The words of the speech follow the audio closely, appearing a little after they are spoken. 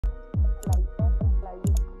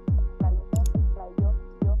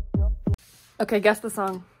Okay, guess the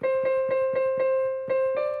song.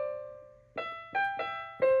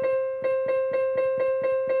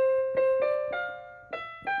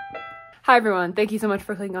 Hi everyone, thank you so much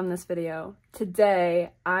for clicking on this video.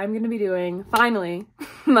 Today, I'm going to be doing, finally,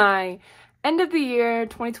 my end of the year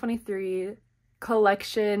 2023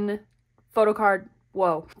 collection photocard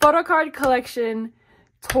collection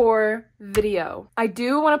tour video. I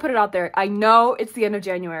do want to put it out there. I know it's the end of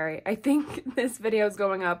January. I think this video is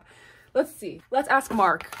going up. Let's see. Let's ask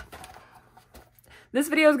Mark. This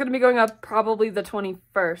video is going to be going up probably the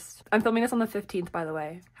 21st. I'm filming this on the 15th, by the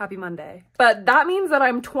way. Happy Monday. But that means that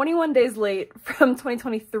I'm 21 days late from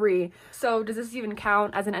 2023. So does this even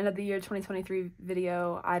count as an end of the year 2023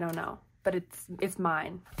 video? I don't know. But it's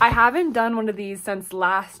mine. I haven't done one of these since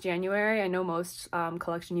last January. I know most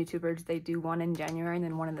collection YouTubers, they do one in January and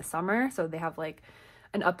then one in the summer. So they have like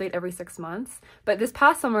an update every 6 months. But this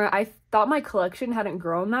past summer, I thought my collection hadn't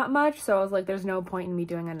grown that much, so I was like, there's no point in me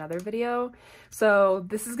doing another video. So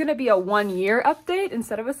this is gonna be a 1-year update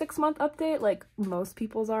instead of a 6-month update, like most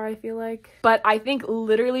people's are, I feel like. But I think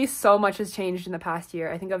literally so much has changed in the past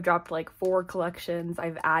year. I think I've dropped like 4 collections.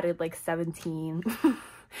 I've added like 17.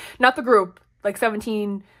 Not the group, like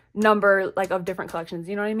 17 number like of different collections,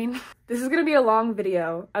 you know what I mean? This is gonna be a long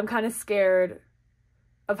video. I'm kind of scared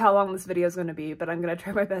of how long this video is going to be, but I'm going to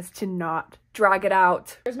try my best to not drag it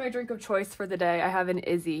out. Here's my drink of choice for the day. I have an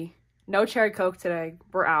Izzy. No cherry coke today.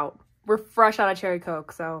 We're out. We're fresh out of cherry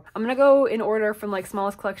coke, so I'm gonna go in order from like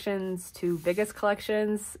smallest collections to biggest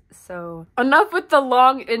collections. So enough with the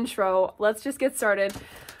long intro. Let's just get started.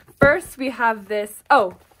 First, we have this.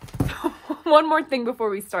 Oh, one more thing before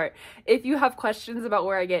we start. If you have questions about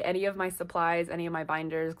where I get any of my supplies, any of my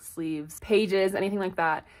binders, sleeves, pages, anything like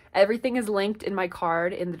that, everything is linked in my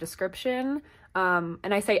card in the description. And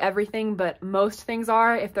I say everything, but most things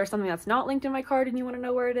are. If there's something that's not linked in my card and you want to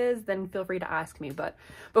know where it is, then feel free to ask me. But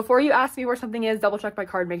before you ask me where something is, double check my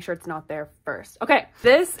card, make sure it's not there first. Okay,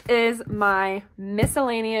 this is my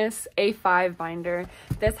miscellaneous A5 binder.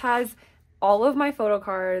 This has all of my photo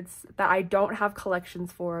cards that I don't have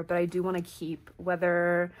collections for, but I do want to keep,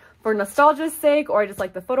 whether for nostalgia's sake, or I just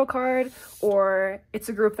like the photo card, or it's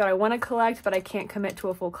a group that I want to collect, but I can't commit to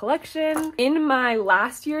a full collection. In my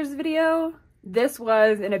last year's video, this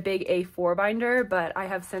was in a big A4 binder, but I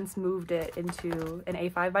have since moved it into an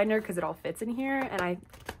A5 binder because it all fits in here, and I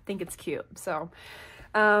think it's cute. So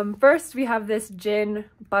first we have this Jin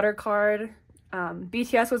butter card.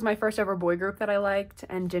 BTS was my first ever boy group that I liked,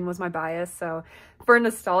 and Jin was my bias, so for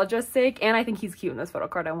nostalgia's sake, and I think he's cute in this photo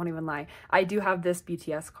card, I won't even lie, I do have this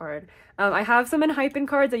BTS card. I have some Enhypen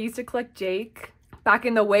cards. I used to collect Jake back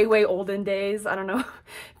in the way olden days. I don't know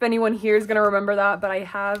if anyone here is gonna remember that, but I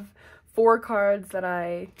have 4 cards that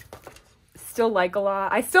I still like a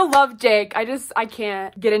lot. I still love Jake, I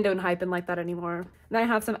can't get into Enhypen like that anymore. Then I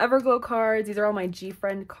have some Everglow cards. These are all my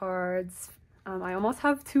gfriend cards. I almost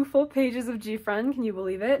have 2 full pages of gfriend, can you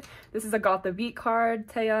believe it? This is a Got the Beat card,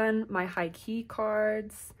 Taeyeon, my high key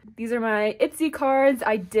cards. These are my ITZY cards.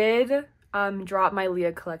 I did drop my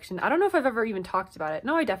Leah collection. I don't know if I've ever even talked about it.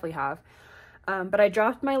 No, I definitely have. But I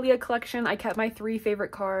dropped my Leah collection. I kept my 3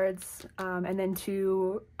 favorite cards, and then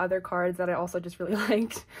 2 other cards that I also just really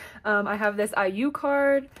liked. I have this IU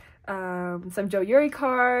card, some Jo Yuri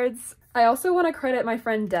cards. I also want to credit my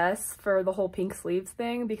friend Des for the whole pink sleeves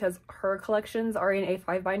thing, because her collections are in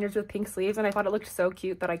A5 binders with pink sleeves, and I thought it looked so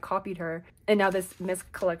cute that I copied her. And now this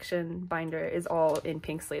misc collection binder is all in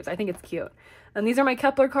pink sleeves. I think it's cute. And these are my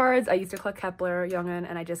Kepler cards. I used to collect Kepler, Youngin,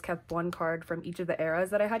 and I just kept 1 card from each of the eras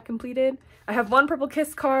that I had completed. I have 1 Purple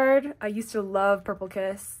Kiss card. I used to love Purple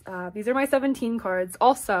Kiss. These are my 17 cards.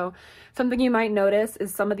 Also, something you might notice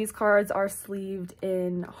is some of these cards are sleeved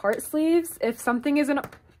in heart sleeves. If something is in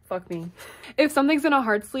If something's in a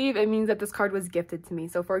heart sleeve, it means that this card was gifted to me.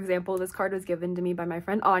 So for example, this card was given to me by my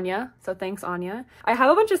friend Anya. So thanks, Anya. I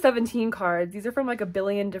have a bunch of 17 cards. These are from like a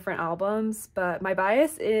billion different albums, but my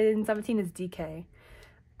bias in 17 is DK.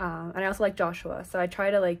 And I also like Joshua. So I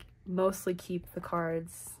try to like mostly keep the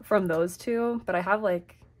cards from those 2, but I have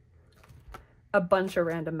like a bunch of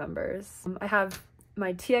random members. I have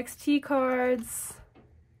my TXT cards.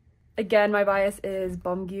 Again, my bias is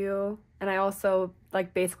Bumgyu. And I also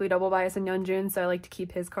like basically double bias in Yeonjun, so I like to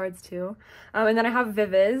keep his cards too. And then I have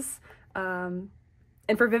Viviz. And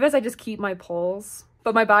for Viviz, I just keep my pulls.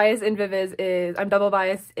 But my bias in Viviz is I'm double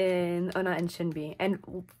biased in Eunha and Shinbi. And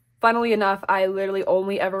funnily enough, I literally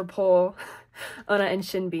only ever pull Eunha and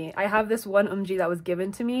Shinbi. I have this one Umji that was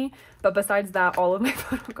given to me, but besides that, all of my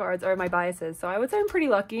photo cards are my biases. So I would say I'm pretty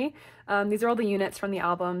lucky. These are all the units from the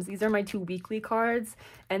albums. These are my 2 weekly cards,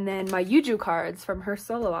 and then my Yuju cards from her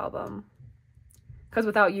solo album. because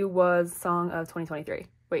Without You was song of 2023.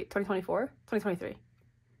 Wait, 2024? 2023.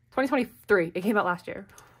 2023. It came out last year.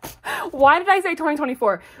 Why did I say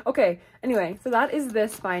 2024? Okay, anyway, so that is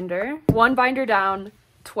this binder. One binder down,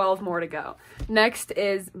 12 more to go. Next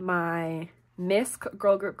is my misc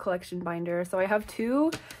girl group collection binder. So I have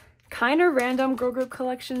two kind of random girl group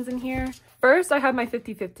collections in here. First, I have my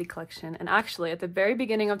 50/50 collection, and actually at the very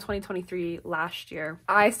beginning of 2023 last year,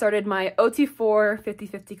 I started my OT4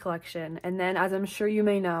 50/50 collection, and then, as I'm sure you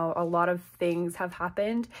may know, a lot of things have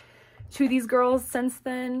happened to these girls since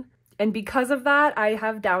then, and because of that, I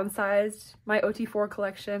have downsized my OT4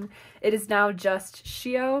 collection. It is now just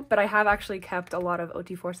Shio, but I have actually kept a lot of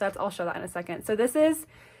OT4 sets. I'll show that in a second. So this is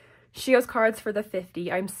Shio's cards for the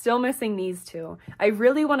 50. I'm still missing these two. I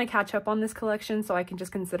really want to catch up on this collection so I can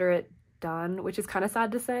just consider it done, which is kind of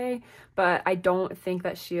sad to say, but I don't think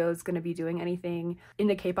that Shio's going to be doing anything in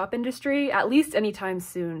the K-pop industry, at least anytime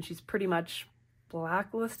soon. She's pretty much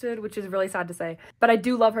blacklisted, which is really sad to say, but I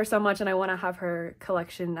do love her so much and I want to have her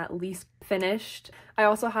collection at least finished. I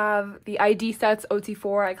also have the ID sets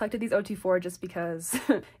OT4. I collected these OT4 just because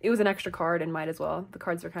it was an extra card and might as well. The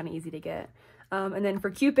cards were kind of easy to get. And then for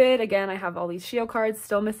Cupid, again, I have all these Shio cards,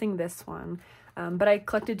 still missing this one. But I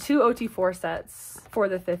collected two OT4 sets for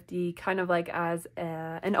the 50, kind of like as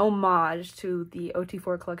an homage to the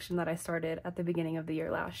OT4 collection that I started at the beginning of the year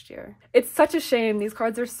last year. It's such a shame. These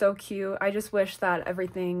cards are so cute. I just wish that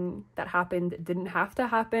everything that happened didn't have to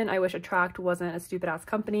happen. I wish Attract wasn't a stupid ass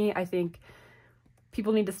company. I think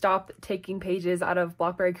people need to stop taking pages out of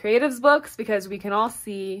Blockberry Creative's books because we can all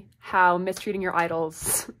see how mistreating your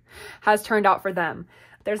idols has turned out for them.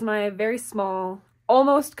 There's my very small,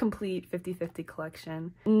 almost complete 50/50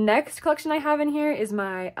 collection. Next collection I have in here is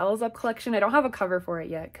my Elzop collection. I don't have a cover for it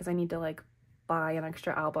yet because I need to like buy an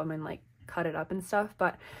extra album and like cut it up and stuff.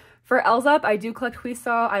 But for Elzop, I do collect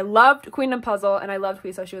Huiso. I loved Queen and Puzzle and I loved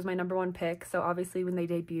Huiso. She was my #1 pick. So obviously when they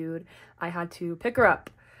debuted, I had to pick her up.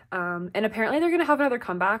 And apparently they're gonna have another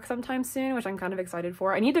comeback sometime soon, which I'm kind of excited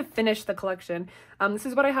for. I need to finish the collection. This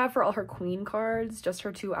is what I have for all her Queen cards, just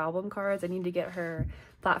her 2 album cards. I need to get her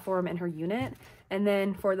platform and her unit. And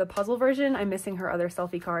then for the puzzle version, I'm missing her other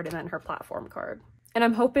selfie card and then her platform card. And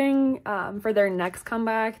I'm hoping for their next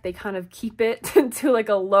comeback, they kind of keep it to like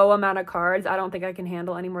a low amount of cards. I don't think I can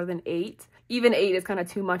handle any more than 8. Even 8 is kind of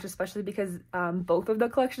too much, especially because both of the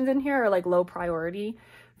collections in here are like low priority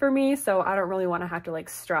for me, so I don't really want to have to like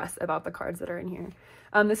stress about the cards that are in here.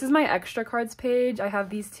 This is my extra cards page. I have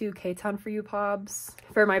these 2 K-Town For You Pobs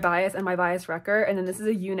for my bias and my bias wrecker, and then this is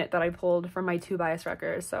a unit that I pulled from my 2 bias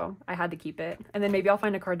wreckers, so I had to keep it. And then maybe I'll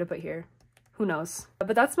find a card to put here. Who knows?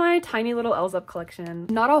 But that's my tiny little Elzop collection.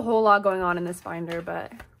 Not a whole lot going on in this binder,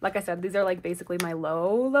 but like I said, these are like basically my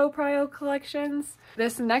low prio collections.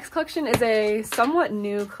 This next collection is a somewhat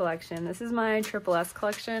new collection. This is my S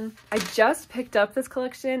collection. I just picked up this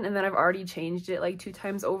collection and then I've already changed it like 2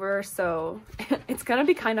 times over, so it's gonna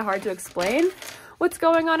be kind of hard to explain what's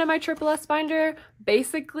going on in my S binder.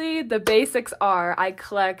 Basically, the basics are I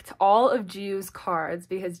collect all of Chuu's cards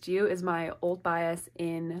because Chuu is my old bias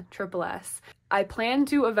in S. I plan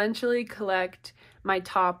to eventually collect my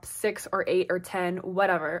top 6 or 8 or 10,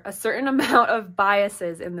 whatever, a certain amount of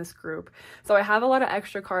biases in this group. So I have a lot of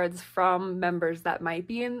extra cards from members that might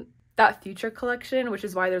be in that future collection, which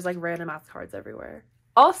is why there's like random ass cards everywhere.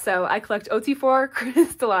 Also, I collect OT4,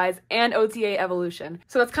 Crystallize, and OT8 Evolution.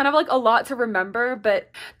 So that's kind of like a lot to remember, but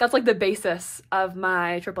that's like the basis of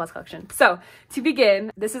my S collection. So to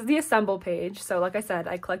begin, this is the assemble page. So like I said,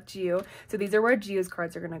 I collect Chuu. So these are where Chuu's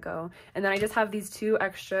cards are gonna go. And then I just have these 2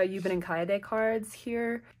 extra Yubin and Kaede cards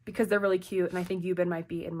here because they're really cute. And I think Yubin might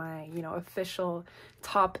be in my, you know, official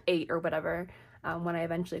top 8 or whatever. When I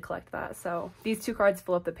eventually collect that. So these 2 cards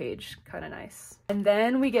fill up the page, kind of nice. And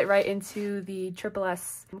then we get right into the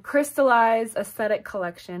S Crystallized Aesthetic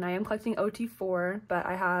collection. I am collecting OT4, but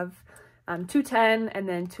I have 210 and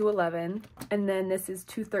then 211. And then this is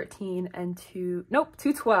 213 and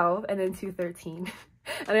 212 and then 213.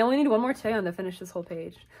 And I only need 1 more Taeyeon to finish this whole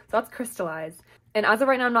page. So that's Crystallized. And as of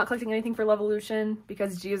right now, I'm not collecting anything for Levolution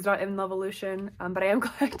because G is not in Levolution, but I am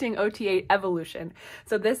collecting OT8 Evolution.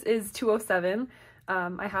 So this is 207.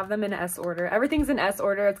 I have them in S order. Everything's in S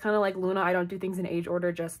order. It's kind of like Loona. I don't do things in age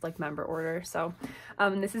order, just like member order. So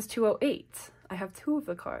this is 208. I have 2 of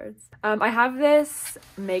the cards. I have this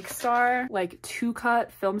Make Star like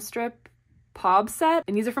 2-cut film strip Pob set,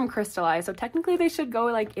 and these are from Crystallize, so technically they should go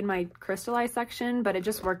like in my Crystallize section, but it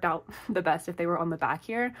just worked out the best if they were on the back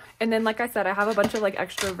here. And then like I said, I have a bunch of like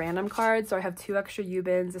extra random cards. So I have 2 extra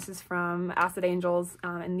Yubins. This is from Acid Angels,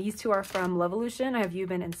 and these 2 are from Levolution. I have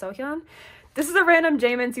Yubin and Sohyun. This is a random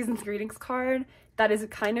Jaemin Season's Greetings card that is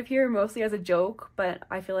kind of here mostly as a joke, but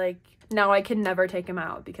I feel like now I can never take him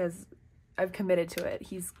out because I've committed to it.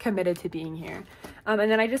 He's committed to being here.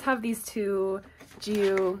 And then I just have these two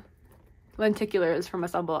chuu lenticulars from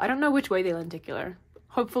Loossemble. I don't know which way they lenticular.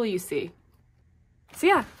 Hopefully you see. So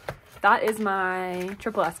yeah, that is my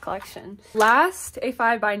Triple S collection. Last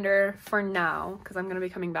A5 binder for now, because I'm going to be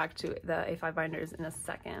coming back to the A5 binders in a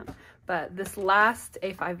second. But this last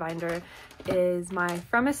A5 binder is my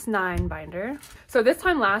Frommis 9 binder. So this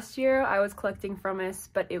time last year, I was collecting Frommis,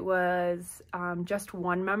 but it was just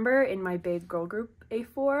one member in my big girl group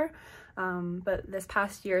A4. But this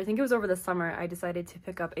past year, I think it was over the summer, I decided to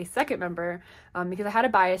pick up a second member because I had a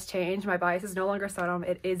bias change. My bias is no longer Saram,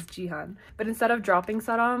 it is Heejin. But instead of dropping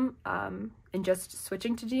Saram and just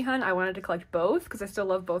switching to Heejin, I wanted to collect both because I still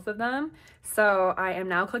love both of them. So I am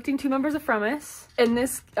now collecting 2 members of Frommis. And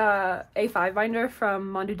this A5 binder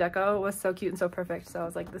from Mondu Deco was so cute and so perfect. So I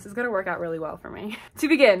was like, this is going to work out really well for me. To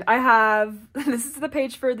begin, I have, this is the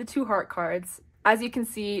page for the 2 heart cards. As you can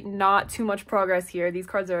see, not too much progress here. These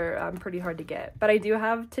cards are pretty hard to get. But I do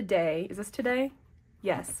have Today. Is this Today?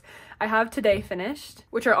 Yes. I have Today finished,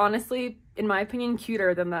 which are honestly, in my opinion,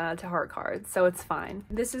 cuter than the To Heart cards, so it's fine.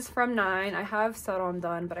 This is from 9. I have Saram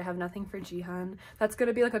done, but I have nothing for Heejin. That's going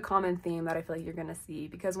to be like a common theme that I feel like you're going to see,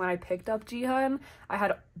 because when I picked up Heejin, I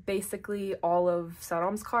had basically all of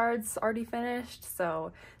Saram's cards already finished,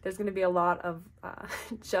 so there's going to be a lot of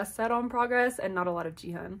just Saram progress and not a lot of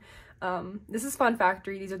Heejin. This is Fun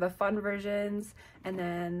Factory. These are the fun versions, and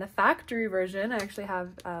then the factory version, I actually have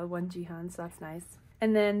one Heejin, so that's nice.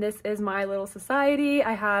 And then this is My Little Society.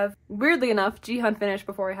 I have, weirdly enough, Heejin finished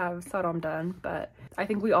before I have Saram done, but I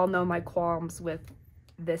think we all know my qualms with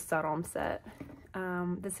this Saram set.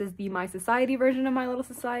 This is the My Society version of My Little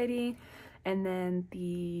Society, and then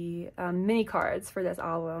the mini cards for this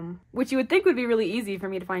album, which you would think would be really easy for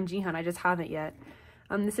me to find Heejin. I just haven't yet.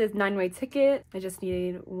 This is 9-Way Ticket. I just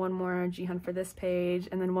need one more Heejin for this page,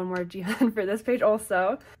 and then one more Heejin for this page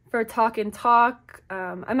also. For Talk and Talk,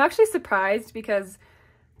 I'm actually surprised because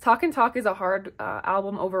Talk and Talk is a hard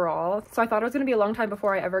album overall, so I thought it was going to be a long time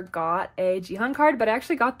before I ever got a Heejin card, but I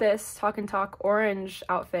actually got this Talk and Talk orange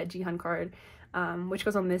outfit Heejin card, which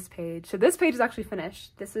goes on this page. So this page is actually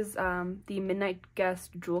finished. This is the Midnight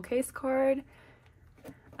Guest jewel case card,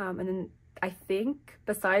 and then I think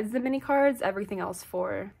besides the mini cards, everything else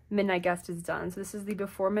for Midnight Guest is done. So this is the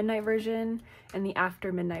before midnight version and the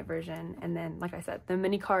after midnight version. And then, like I said, the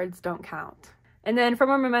mini cards don't count. And then from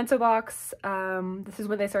our memento box, this is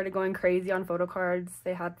when they started going crazy on photo cards.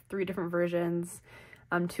 They had 3 different versions,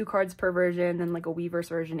 2 cards per version, and like a Weverse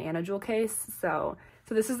version and a jewel case. So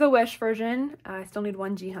this is the Wish version. I still need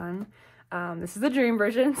 1 Heejin. This is the Dream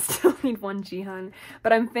version. Still need 1 Heejin.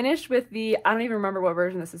 But I'm finished with the, I don't even remember what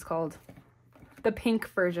version this is called. The pink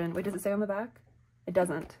version. Wait, does it say on the back? It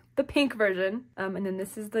doesn't. The pink version. And then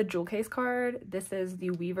this is the jewel case card. This is the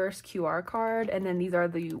Weverse QR card. And then these are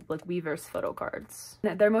the like Weverse photo cards.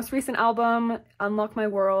 Their most recent album, Unlock My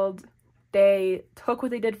World, they took what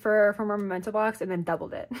they did from our memento box and then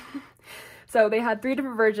doubled it. So they had 3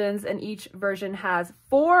 different versions, and each version has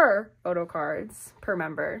 4 photo cards per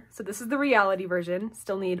member. So this is the reality version.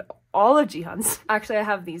 Still need all of Heejin's. Actually, I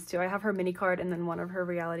have these 2. I have her mini card and then one of her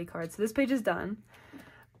reality cards. So this page is done.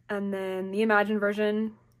 And then the Imagine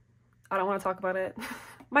version, I don't want to talk about it.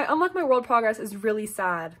 My Unlock My World progress is really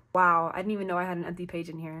sad. Wow, I didn't even know I had an empty page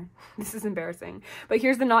in here. This is embarrassing. But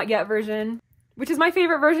here's the Not Yet version, which is my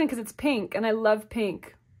favorite version because it's pink, and I love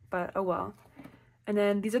pink. But oh well. And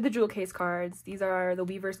then these are the jewel case cards. These are the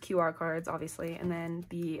Weverse QR cards, obviously. And then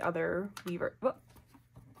the other Weverse... Whoa.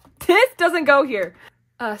 This doesn't go here.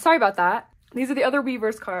 Sorry about that. These are the other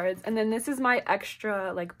Weverse cards. And then this is my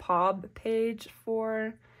extra, like, POB page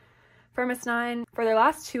for Frommis 9. For their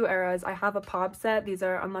last 2 eras, I have a POB set. These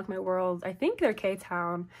are Unlock My World. I think they're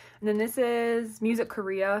K-Town. And then this is Music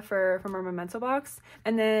Korea from our memento box.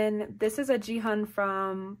 And then this is a Heejin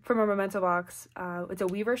from our memento box. It's a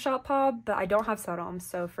Weaver Shop POB, but I don't have Saram,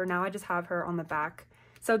 so for now I just have her on the back.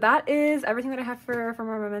 So that is everything that I have from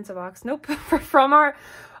our memento box. Nope, from our...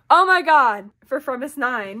 Oh my god! For Frommis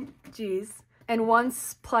 9. Jeez. And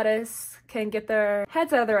once Pledis can get their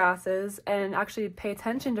heads out of their asses and actually pay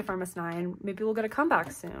attention to Frommis 9, maybe we'll get a comeback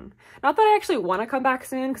soon. Not that I actually want to come back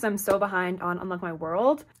soon because I'm so behind on Unlock My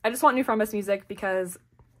World. I just want new Frommis music because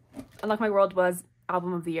Unlock My World was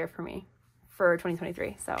album of the year for me for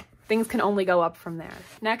 2023. So things can only go up from there.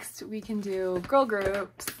 Next, we can do girl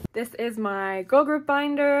groups. This is my girl group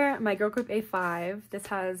binder, my girl group A5. This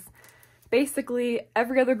has basically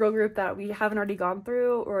every other girl group that we haven't already gone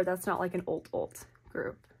through or that's not like an alt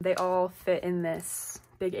group. They all fit in this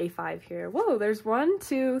big A5 here. Whoa, there's 1,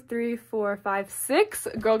 2, 3, 4, 5, 6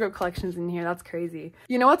 girl group collections in here. That's crazy.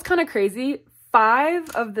 You know what's kind of crazy?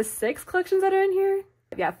 5 of the 6 collections that are in here,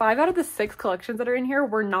 yeah, 5 out of the 6 collections that are in here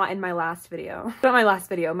were not in my last video. Not my last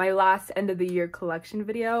video, my last end of the year collection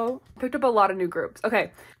video. Picked up a lot of new groups.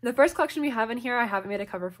 Okay, the first collection we have in here, I haven't made a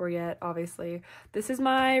cover for yet, obviously. This is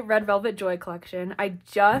my Red Velvet Joy collection. I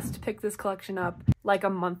just picked this collection up like a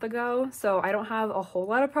month ago, so I don't have a whole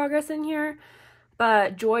lot of progress in here.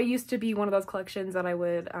 But Joy used to be one of those collections that I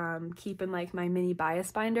would keep in like my mini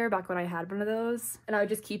bias binder back when I had one of those. And I would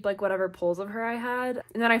just keep like whatever pulls of her I had.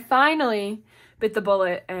 And then I finally bit the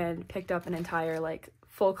bullet and picked up an entire like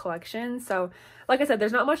full collection. So like I said,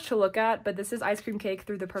 there's not much to look at, but this is Ice Cream Cake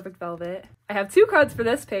through the Perfect Velvet. I have 2 cards for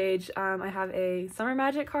this page. I have a Summer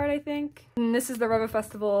Magic card, I think. And this is the Reva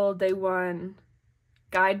Festival Day 1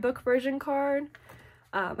 guidebook version card.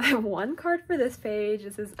 I have 1 card for this page.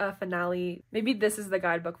 This is a finale. Maybe this is the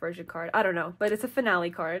guidebook version card. I don't know, but it's a finale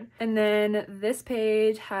card. And then this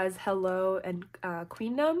page has Hello and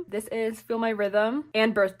Queendom. This is Feel My Rhythm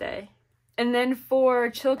and Birthday. And then for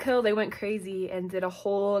Chill Kill, they went crazy and did a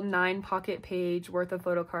whole 9 pocket page worth of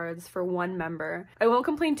photo cards for 1 member. I won't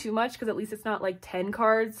complain too much because at least it's not like 10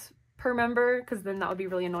 cards per member, because then that would be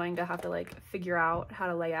really annoying to have to like figure out how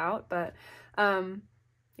to lay out. But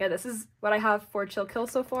yeah, this is what I have for Chill Kill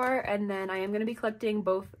so far, and then I am going to be collecting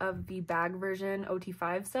both of the bag version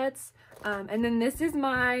OT5 sets. And then this is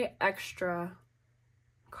my extra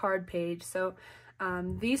card page. So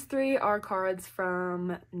these 3 are cards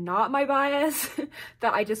from not my bias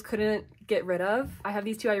that I just couldn't get rid of. I have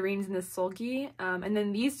these 2 Irenes and this Sulky, and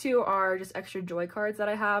then these 2 are just extra Joy cards that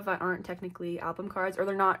I have that aren't technically album cards, or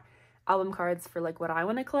they're not album cards for like what I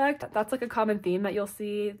want to collect. That's like a common theme that you'll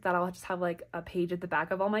see, that I'll just have like a page at the back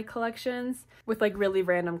of all my collections with like really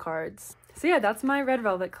random cards. So yeah, that's my Red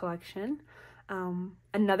Velvet collection.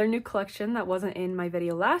 Another new collection that wasn't in my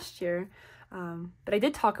video last year, but I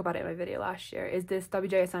did talk about it in my video last year, is this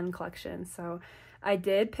wjsn collection. So I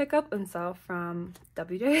did pick up Unso from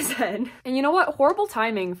wjsn. And you know what? Horrible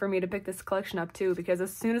timing for me to pick this collection up too, because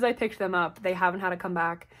as soon as I picked them up, they haven't had a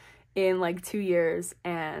comeback in like 2 years,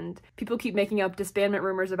 and people keep making up disbandment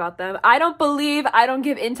rumors about them. I don't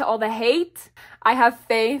give in to all the hate. I have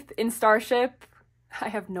faith in Starship. I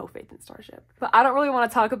have no faith in Starship, but I don't really want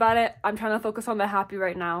to talk about it. I'm trying to focus on the happy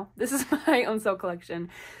right now. This is my Unso collection.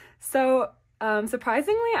 So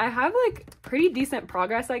surprisingly, I have like pretty decent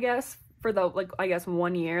progress, I guess, for the like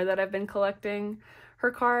 1 year that I've been collecting her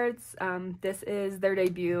cards. This is their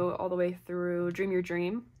debut all the way through Dream Your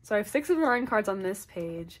Dream. So I have 6 of the Ryan cards on this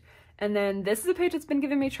page. And then this is a page that's been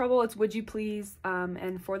giving me trouble. It's Would You Please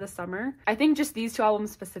and For the Summer. I think just these 2 albums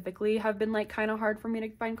specifically have been like kind of hard for me to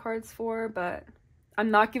find cards for, but I'm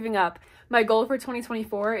not giving up. My goal for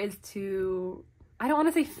 2024 is to, I don't want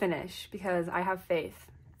to say finish because I have faith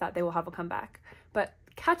that they will have a comeback, but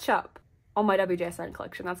catch up on my wjsn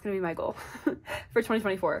collection. That's gonna be my goal for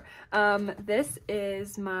 2024. This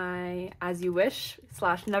is my As You Wish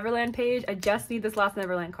 / Neverland page. I just need this last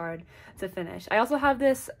Neverland card to finish. I also have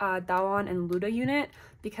this Daewon and Luda unit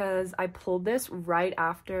because I pulled this right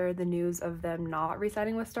after the news of them not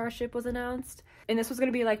re-signing with Starship was announced. And this was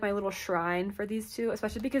gonna be like my little shrine for these 2,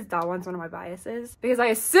 especially because Daewon's one of my biases. Because I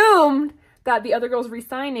assumed that the other girls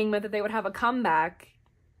re-signing meant that they would have a comeback,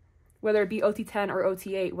 whether it be OT10 or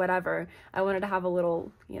OT8, whatever. I wanted to have a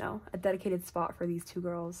little, you know, a dedicated spot for these 2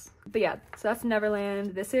 girls. But yeah, so that's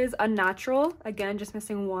Neverland. This is Unnatural, again, just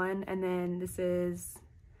missing 1. And then this is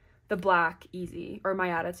the Black Easy, or My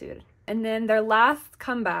Attitude. And then their last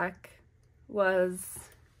comeback was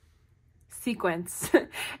Sequence.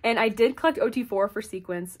 And I did collect OT4 for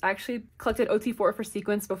Sequence. I actually collected OT4 for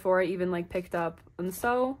Sequence before I even like picked up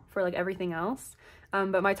Unso for like everything else.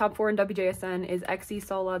 But my top 4 in wjsn is Exy,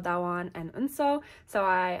 Sola, Daewon, and Unso. So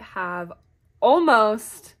I have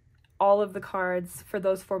almost all of the cards for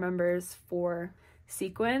those 4 members for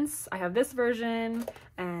Sequence. I have this version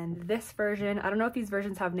and this version. I don't know if these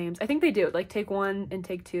versions have names. I think they do, like Take 1 and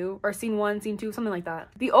Take 2, or Scene 1, Scene 2, something like that.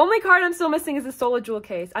 The only card I'm still missing is the Sola Jewel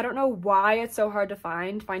case. I don't know why it's so hard to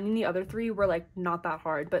find. Finding the other 3 were like not that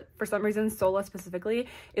hard, but for some reason Sola specifically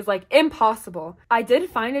is like impossible. I did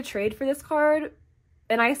find a trade for this card,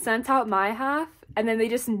 and I sent out my half, and then they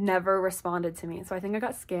just never responded to me. So I think I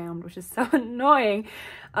got scammed, which is so annoying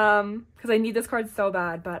because I need this card so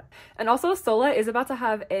bad. And also Sola is about to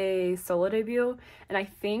have a solo debut, and I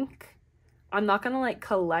think I'm not gonna like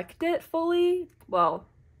collect it fully. Well,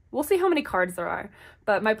 We'll see how many cards there are,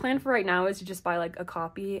 but my plan for right now is to just buy like a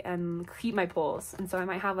copy and keep my pulls. And so I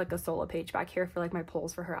might have like a solo page back here for like my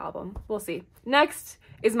pulls for her album. We'll see. Next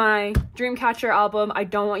is my Dreamcatcher album. I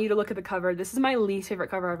don't want you to look at the cover. This is my least favorite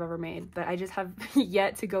cover I've ever made, but I just have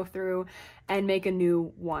yet to go through and make a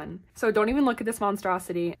new one. So don't even look at this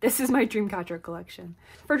monstrosity. This is my Dreamcatcher collection.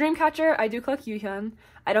 For Dreamcatcher, I do collect Heejin.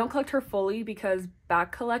 I don't collect her fully because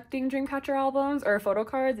back collecting Dreamcatcher albums or photo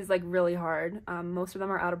cards is like really hard. Most of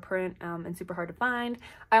them are out of print and super hard to find.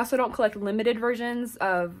 I also don't collect limited versions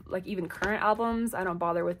of like even current albums. I don't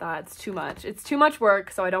bother with that. It's too much. It's too much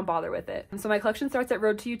work, so I don't bother with it. So my collection starts at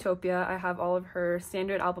Road to Utopia. I have all of her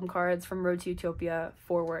standard album cards from Road to Utopia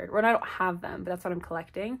forward. Well, I don't have them, but that's what I'm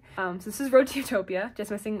collecting. So this is Road to Utopia,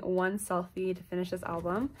 just missing one selfie to finish this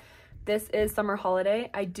album. This is Summer Holiday.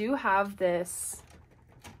 I do have this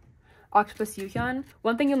Octopus Yuhyun.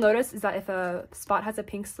 One thing you'll notice is that if a spot has a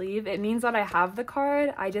pink sleeve, it means that I have the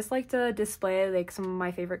card. I just like to display like some of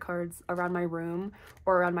my favorite cards around my room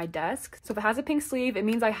or around my desk. So if it has a pink sleeve, it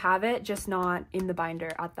means I have it, just not in the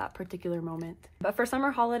binder at that particular moment. But for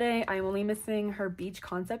Summer Holiday, I'm only missing her beach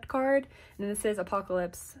concept card. And this is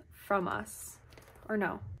Apocalypse from Us. Or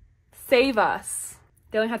no, Save Us.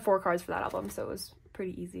 They only had 4 cards for that album, so it was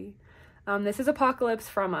pretty easy. This is Apocalypse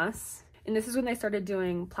from Us. And this is when they started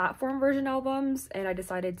doing platform version albums, and I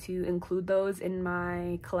decided to include those in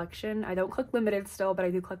my collection. I don't collect limited still, but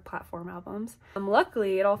I do collect platform albums.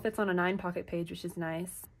 Luckily, it all fits on a 9-pocket page, which is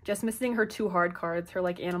nice. Just missing her 2 hard cards, her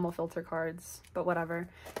like animal filter cards, but whatever.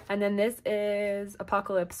 And then this is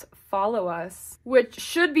Apocalypse Follow Us, which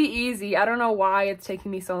should be easy. I don't know why it's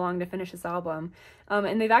taking me so long to finish this album.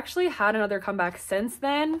 And they've actually had another comeback since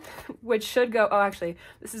then, which should go, oh actually,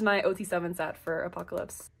 this is my OT7 set for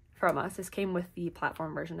Apocalypse from Us. This came with the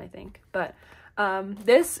platform version, I think. But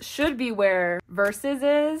this should be where Versus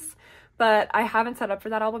is, but I haven't set up for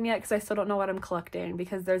that album yet because I still don't know what I'm collecting,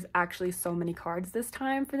 because there's actually so many cards this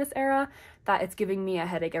time for this era that it's giving me a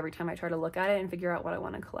headache every time I try to look at it and figure out what I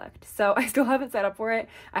want to collect. So I still haven't set up for it.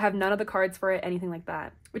 I have none of the cards for it, anything like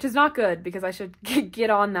that, which is not good because I should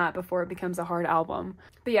get on that before it becomes a hard album.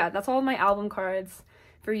 But yeah, that's all of my album cards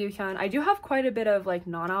for Yuhyun. I do have quite a bit of like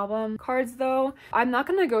non-album cards though. I'm not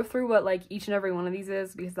gonna go through what like each and every one of these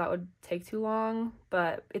is because that would take too long,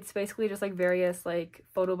 but it's basically just like various like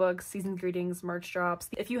photo books, season greetings, merch drops.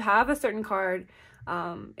 If you have a certain card,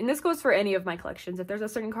 and this goes for any of my collections, if there's a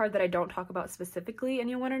certain card that I don't talk about specifically and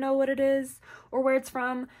you want to know what it is or where it's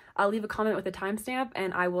from, I'll leave a comment with a timestamp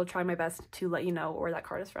and I will try my best to let you know where that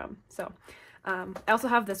card is from. So I also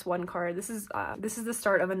have this one card. This is the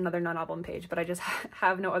start of another non-album page, but I just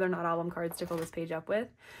have no other non-album cards to fill this page up with.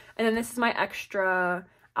 And then this is my extra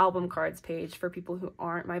album cards page for people who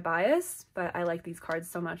aren't my bias, but I like these cards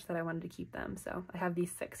so much that I wanted to keep them. So I have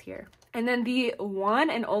these 6 here. And then the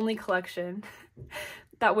one and only collection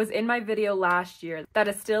that was in my video last year that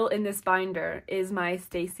is still in this binder is my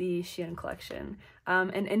stayc Shein collection.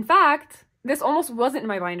 And in fact, this almost wasn't in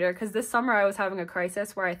my binder because this summer I was having a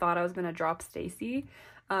crisis where I thought I was going to drop stayc.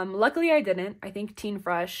 Luckily I didn't. I think Teen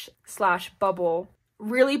Fresh / Bubble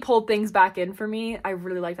really pulled things back in for me. I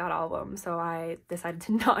really like that album, so I decided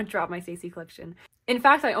to not drop my stayc collection. In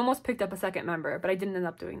fact, I almost picked up a second member, but I didn't end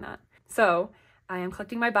up doing that. So I am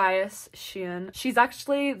collecting my bias, Shein. She's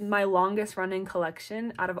actually my longest running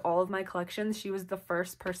collection out of all of my collections. She was the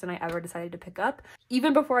first person I ever decided to pick up,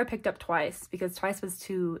 even before I picked up Twice, because Twice was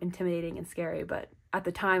too intimidating and scary. But at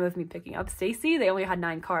the time of me picking up stayc, they only had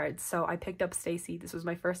 9 cards, so I picked up stayc. This was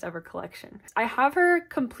my first ever collection. I have her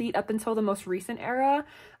complete up until the most recent era.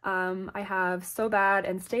 I have So Bad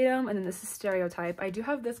and Statum, and then this is Stereotype. I do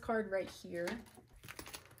have this card right here.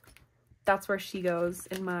 That's where she goes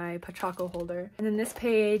in my Pachaco holder. And then this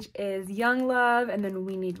page is Young Love, and then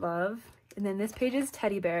We Need Love. And then this page is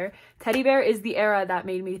Teddy Bear. Teddy Bear is the era that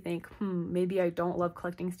made me think, maybe I don't love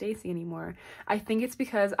collecting stayc anymore. I think it's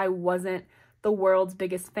because I wasn't the world's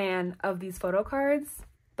biggest fan of these photo cards.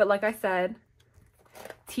 But like I said,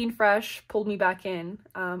 Teen Fresh pulled me back in.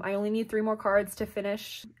 I only need 3 more cards to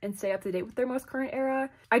finish and stay up to date with their most current era.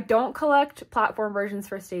 I don't collect platform versions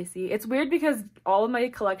for stayc. It's weird because all of my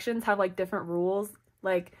collections have like different rules.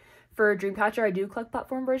 Like for Dreamcatcher, I do collect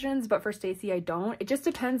platform versions, but for stayc, I don't. It just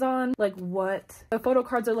depends on like what the photo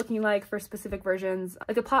cards are looking like for specific versions.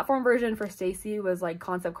 Like the platform version for stayc was like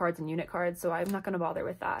concept cards and unit cards, so I'm not gonna bother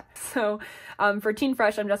with that. So for Teen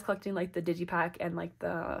Fresh, I'm just collecting like the digipack and like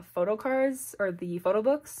the photo cards or the photo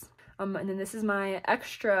books. And then this is my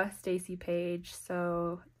extra stayc page.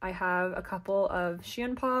 So I have a couple of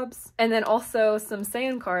Shein Pobs and then also some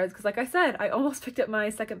Saiyan cards because like I said, I almost picked up my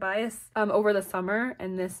second bias over the summer,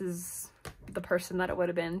 and this is the person that it would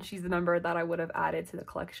have been. She's the member that I would have added to the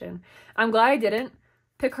collection. I'm glad I didn't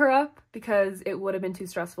pick her up because it would have been too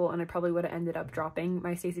stressful and I probably would have ended up dropping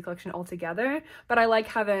my Stacey collection altogether. But I like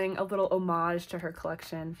having a little homage to her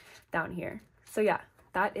collection down here. So yeah,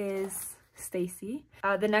 that is Stacey.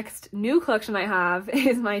 The next new collection I have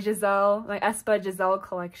is my aespa Giselle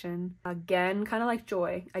collection. Again, kind of like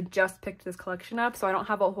Joy. I just picked this collection up, so I don't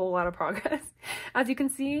have a whole lot of progress, as you can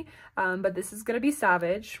see. But this is gonna be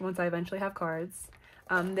Savage once I eventually have cards.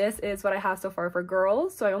 This is what I have so far for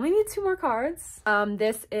girls, so I only need 2 more cards.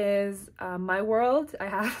 This is My World. I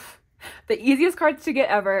have the easiest cards to get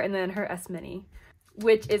ever, and then her S Mini,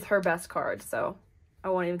 which is her best card, so I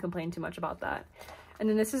won't even complain too much about that. And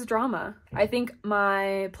then this is Drama. I think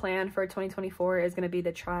my plan for 2024 is going to be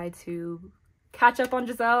to try to catch up on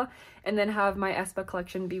Giselle and then have my aespa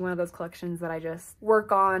collection be one of those collections that I just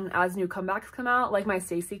work on as new comebacks come out, like my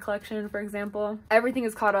Stacey collection, for example. Everything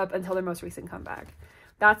is caught up until their most recent comeback.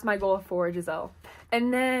 That's my goal for Giselle.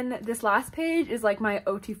 And then this last page is like my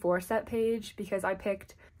OT4 set page because I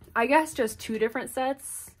picked, I guess, just 2 different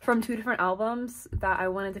sets from 2 different albums that I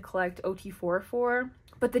wanted to collect OT4 for.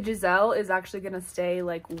 But the Giselle is actually going to stay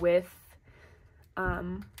like with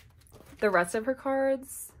the rest of her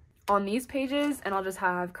cards on these pages, and I'll just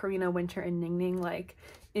have Karina, Winter, and Ning Ning like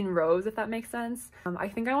in rows, if that makes sense. I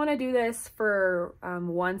think I want to do this for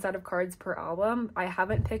 1 set of cards per album. I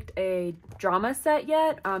haven't picked a drama set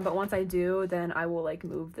yet, but once I do, then I will like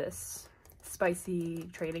move this spicy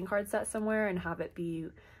trading card set somewhere and have it be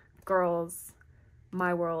girls,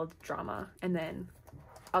 My World, drama, and then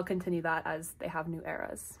I'll continue that as they have new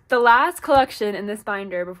eras. The last collection in this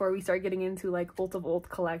binder before we start getting into like ult of ult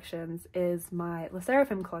collections is my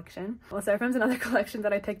sserafim collection. Sserafim's another collection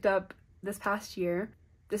that I picked up this past year.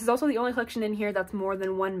 This is also the only collection in here that's more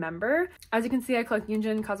than 1 member. As you can see, I collect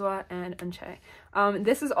Yoonjin, Kazuha, and Eunchae.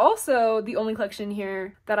 This is also the only collection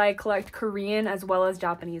here that I collect Korean as well as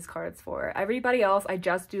Japanese cards for. Everybody else, I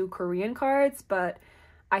just do Korean cards, but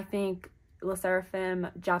I think sserafim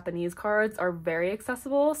Japanese cards are very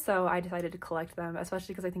accessible, so I decided to collect them,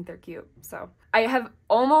 especially because I think they're cute. So I have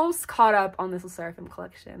almost caught up on this sserafim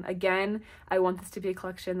collection. Again, I want this to be a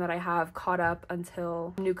collection that I have caught up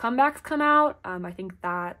until new comebacks come out. I think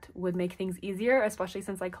that would make things easier, especially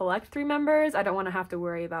since I collect 3 members. I don't want to have to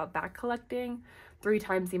worry about back collecting 3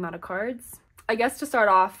 times the amount of cards. I guess to start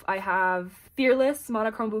off, I have Fearless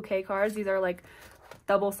monochrome bouquet cards. These are like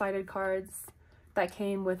double-sided cards that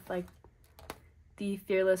came with like the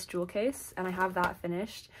Fearless jewel case, and I have that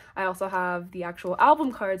finished. I also have the actual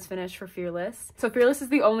album cards finished for Fearless. So Fearless is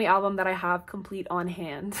the only album that I have complete on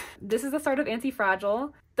hand. This is the start of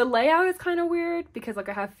Anti-Fragile. The layout is kind of weird because like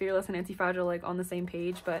I have Fearless and Anti-Fragile like on the same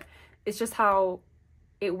page, but it's just how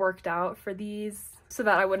it worked out for these so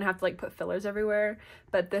that I wouldn't have to like put fillers everywhere.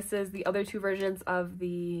 But this is the other 2 versions of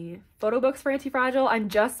the photo books for Anti-Fragile. I'm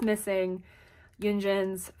just missing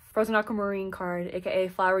Yoonjin's Frozen Aquamarine card, aka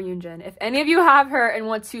Flower Yoonjin. If any of you have her and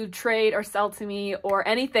want to trade or sell to me or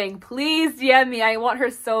anything, please DM me. I want her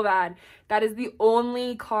so bad. That is the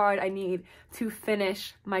only card I need to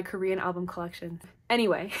finish my Korean album collection.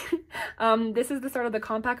 Anyway, this is the start of the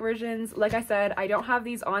compact versions. Like I said, I don't have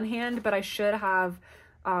these on hand, but I should have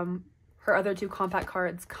her other 2 compact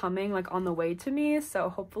cards coming like on the way to me, so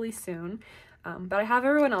hopefully soon. But I have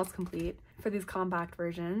everyone else complete for these compact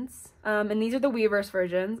versions. And these are the Weverse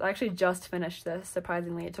versions. I actually just finished this,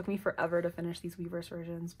 surprisingly. It took me forever to finish these Weverse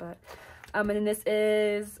versions, but and then this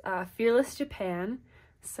is Fearless Japan.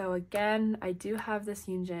 So again, I do have this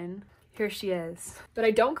Yoonjin. Here she is. But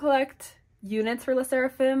I don't collect units for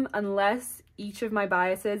sserafim unless each of my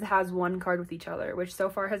biases has 1 card with each other, which so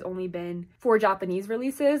far has only been for Japanese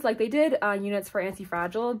releases. Like they did units for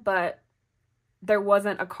Anti-Fragile, but there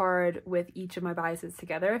wasn't a card with each of my biases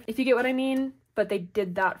together, if you get what I mean. But they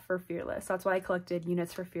did that for Fearless. That's why I collected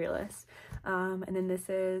units for Fearless. And then this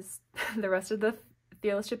is the rest of the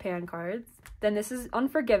Fearless Japan cards. Then this is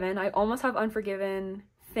Unforgiven. I almost have Unforgiven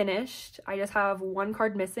finished. I just have 1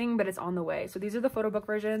 card missing, but it's on the way. So these are the photo book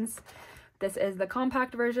versions. This is the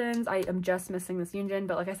compact versions. I am just missing this Yoonjin,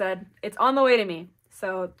 but like I said, it's on the way to me.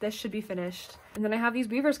 So this should be finished. And then I have these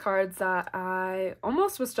Weverse cards that I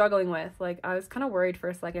almost was struggling with. Like I was kind of worried for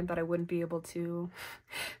a second that I wouldn't be able to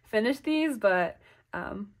finish these, but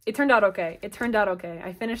it turned out okay. It turned out okay.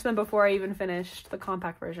 I finished them before I even finished the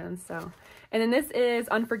compact versions. So, and then this is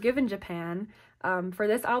Unforgiven Japan. For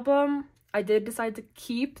this album, I did decide to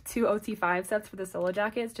keep 2 OT5 sets for the solo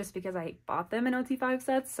jackets just because I bought them in OT5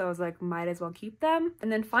 sets. So I was like, might as well keep them. And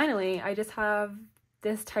then finally, I just have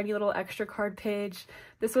this tiny little extra card page.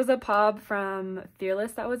 This was a pub from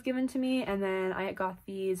Fearless that was given to me, and then I got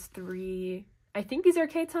these 3, I think these are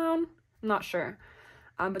K-Town. I'm not sure.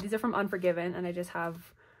 But these are from Unforgiven, and I just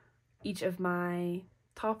have each of my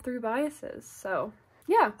top 3 biases. So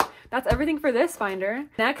yeah, that's everything for this binder.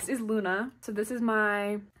 Next is Loona. So this is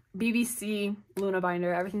my BBC Loona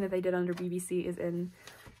binder. Everything that they did under BBC is in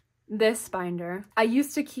this binder. I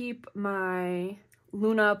used to keep my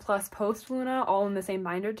Loona plus Post Loona all in the same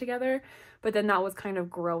binder together, but then that was kind of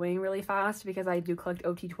growing really fast because I do collect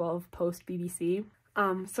OT12 Post BBC.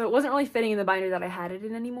 So it wasn't really fitting in the binder that I had it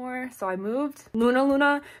in anymore, so I moved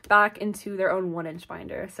Loona back into their own 1-inch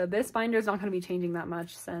binder. So this binder is not going to be changing that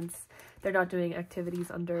much since they're not doing activities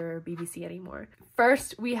under BBC anymore.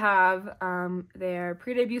 First, we have their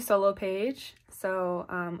pre-debut solo page. So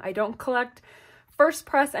I don't collect first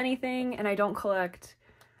press anything, and I don't collect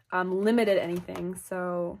limited anything.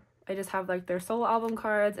 So I just have like their solo album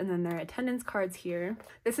cards and then their attendance cards here.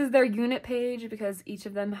 This is their unit page because each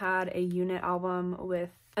of them had a unit album with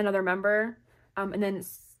another member. And then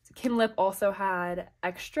Kim Lip also had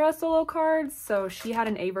extra solo cards. So she had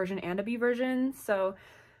an A version and a B version. So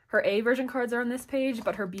her A version cards are on this page,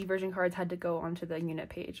 but her B version cards had to go onto the unit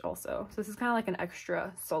page also. So this is kind of like an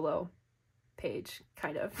extra solo page,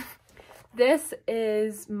 kind of. This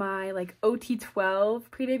is my like OT12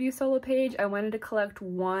 pre-debut solo page. I wanted to collect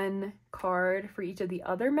 1 card for each of the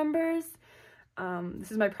other members.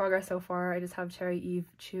 This is my progress so far. I just have Cherry, Eve,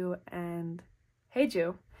 Chuu, and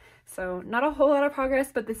Heejin. So not a whole lot of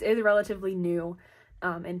progress, but this is relatively new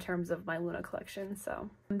in terms of my Loona collection. So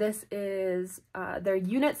this is their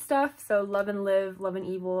unit stuff. So Love and Live, Love and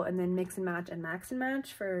Evil, and then Mix and Match and Max and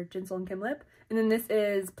Match for Jinsol and Kim Lip. And then this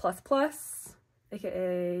is Plus Plus,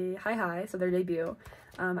 aka Hi, so their debut.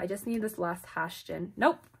 I just need this last heejin.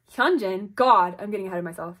 Nope, Hyunjin. God, I'm getting ahead of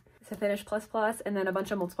myself. To finish Plus Plus, and then a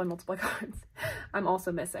bunch of multiply cards I'm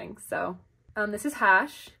also missing. So this is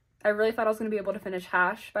Hash. I really thought I was going to be able to finish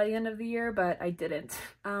Hash by the end of the year, but I didn't.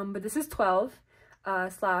 But this is 12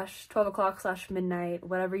 slash 12 o'clock slash midnight,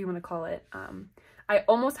 whatever you want to call it. I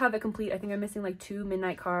almost have it complete. I think I'm missing like 2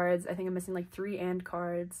 midnight cards. I think I'm missing like 3 and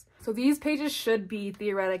cards. So these pages should be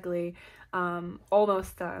theoretically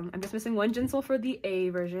almost done. I'm just missing 1 Jinsol for the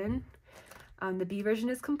A version. The B version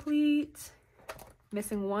is complete.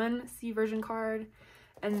 Missing 1 C version card,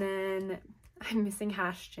 and then I'm missing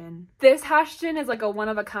heejin. This heejin is like a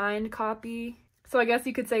one-of-a-kind copy. So I guess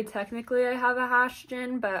you could say technically I have a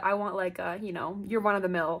heejin, but I want like a, you know, your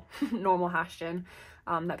run-of-the-mill normal heejin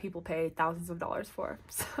that people pay thousands of dollars for.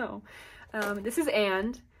 So this is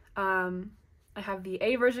I have the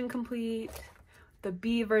A version complete, the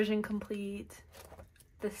B version complete,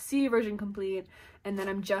 the C version complete, and then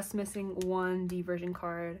I'm just missing 1 D version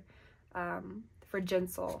card for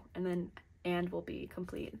Jinsol, and then will be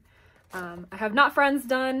complete. I have Not Friends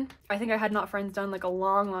done. I think I had Not Friends done like a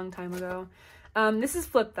long time ago. This is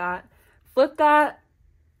Flip That. Flip That,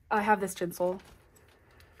 I have this Jinsol.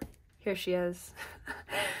 Here she is.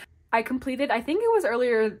 I completed, I think it was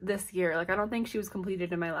earlier this year. Like, I don't think she was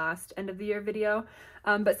completed in my last end of the year video.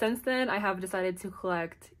 But since then, I have decided to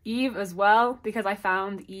collect Eve as well because I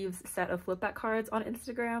found Eve's set of Flip That cards on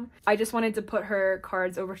Instagram. I just wanted to put her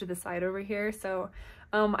cards over to the side over here. So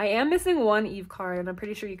I am missing 1 Eve card, and I'm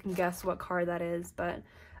pretty sure you can guess what card that is. But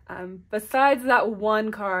besides that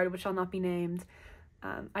 1 card, which shall not be named,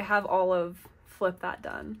 I have all of Flip That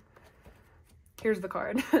done. Here's the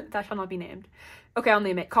card. That shall not be named. Okay, I'll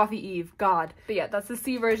name it. Coffee Eve. God. But yeah, that's the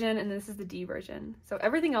C version, and this is the D version. So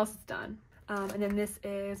everything else is done. And then this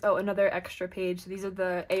is, oh, another extra page. So these are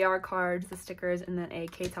the AR cards, the stickers, and then a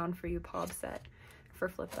K-Town For You POB set for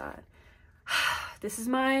Flip That. This is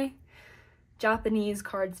my Japanese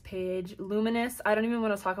cards page. Luminous. I don't even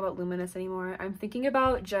want to talk about Luminous anymore. I'm thinking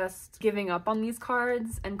about just giving up on these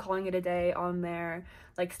cards and calling it a day on their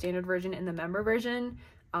like standard version and the member version.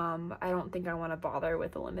 I don't think I want to bother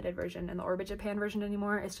with the limited version and the Orbit Japan version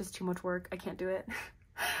anymore. It's just too much work. I can't do it.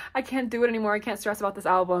 I can't do it anymore. I can't stress about this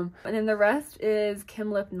album. And then the rest is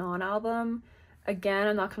Kim Lip non-album. Again,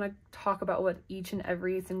 I'm not going to talk about what each and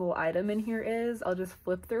every single item in here is. I'll just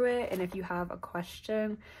flip through it, and if you have a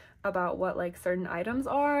question about what like certain items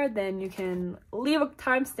are, then you can leave a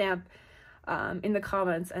timestamp in the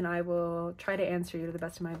comments, and I will try to answer you to the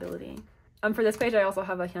best of my ability. For this page, I also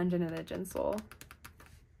have a Hyunjin and a Jinsol.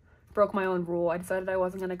 Broke my own rule. I decided I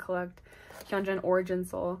wasn't going to collect Hyunjin or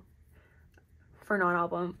Jinsol for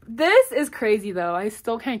non-album. This is crazy though. I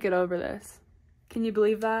still can't get over this. Can you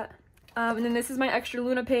believe that? And then this is my extra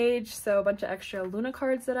Loona page. So a bunch of extra Loona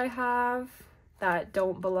cards that I have that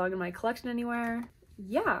don't belong in my collection anywhere.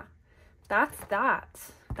 Yeah, that's that.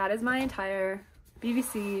 That is my entire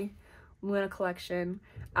BBC Loona collection.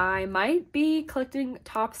 I might be collecting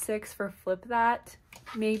top 6 for Flip That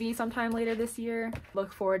maybe sometime later this year.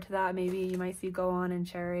 Look forward to that. Maybe you might see Go On and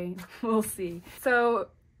Cherry. We'll see. So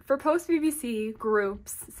for post BBC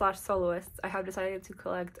groups / soloists, I have decided to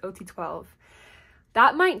collect OT12.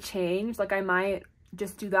 That might change. Like, I might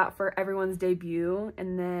just do that for everyone's debut,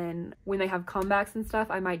 and then when they have comebacks and stuff,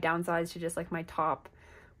 I might downsize to just like my top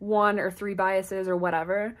 1 or 3 biases or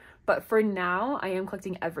whatever. But for now, I am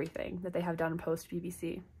collecting everything that they have done post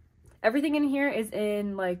BBC. Everything in here is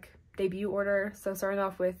in like debut order. So starting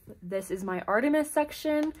off with, this is my Artemis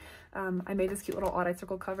section. I made this cute little odd eye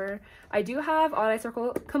circle cover. I do have odd eye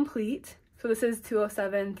circle complete. So this is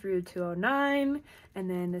 207 through 209, and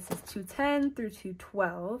then this is 210 through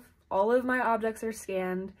 212. All of my objects are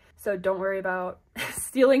scanned, so don't worry about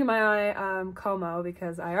stealing my Como,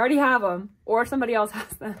 because I already have them, or somebody else has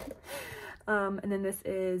them. And then this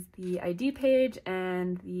is the ID page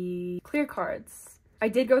and the clear cards. I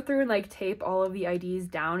did go through and like tape all of the IDs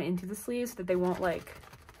down into the sleeves so that they won't like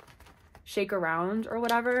shake around or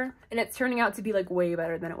whatever, and it's turning out to be like way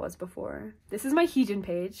better than it was before. This is my heejin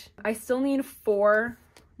page. I still need 4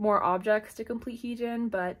 more objects to complete heejin,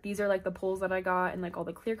 but these are like the pulls that I got and like all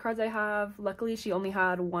the clear cards I have. Luckily she only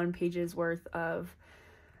had 1 page's worth of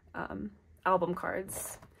album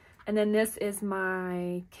cards. And then this is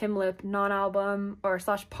my Kim Lip non-album or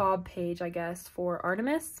 / POB page, I guess, for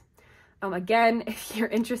Artemis. Again, if you're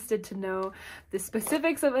interested to know the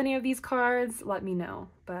specifics of any of these cards, let me know.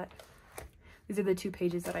 But these are the 2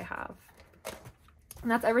 pages that I have.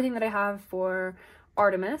 And that's everything that I have for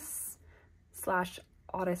Artemis /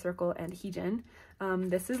 Odd Eye Circle and heejin.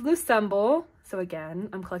 This is loossemble. So again,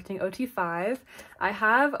 I'm collecting OT5. I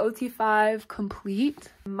have OT5 complete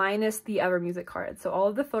minus the Ever Music cards. So all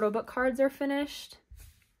of the photo book cards are finished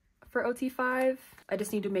for OT5. I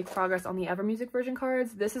just need to make progress on the Ever Music version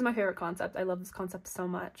cards. This is my favorite concept. I love this concept so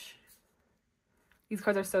much. These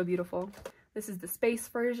cards are so beautiful. This is the space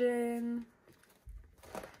version.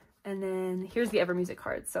 And then here's the Ever Music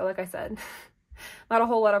cards. So like I said, not a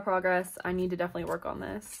whole lot of progress. I need to definitely work on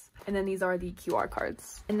this. And then these are the QR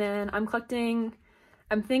cards. And then I'm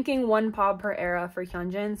thinking 1 POB per era for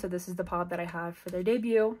Hyunjin. So this is the POB that I have for their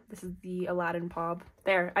debut. This is the Aladdin POB.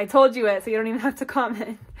 There, I told you it, so you don't even have to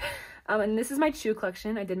comment. And this is my Chuu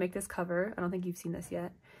collection. I did make this cover. I don't think you've seen this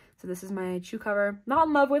yet. So this is my Chuu cover. Not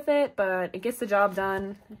in love with it, but it gets the job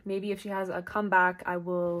done. Maybe if she has a comeback, I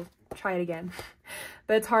will try it again.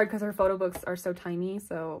 But it's hard because her photo books are so tiny,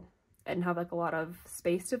 so I didn't have like a lot of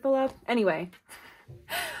space to fill up. Anyway,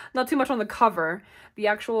 not too much on the cover, the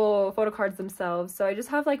actual photo cards themselves. So I just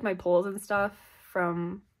have like my pulls and stuff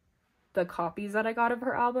from the copies that I got of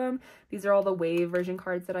her album. These are all the Wave version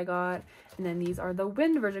cards that I got, and then these are the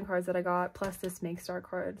Wind version cards that I got, plus this Make Star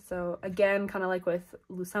card. So again, kind of like with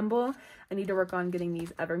loossemble, I need to work on getting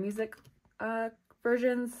these Ever Music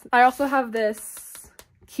versions. I also have this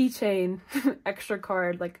keychain extra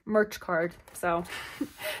card, like merch card, so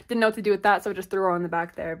didn't know what to do with that, so just threw her on the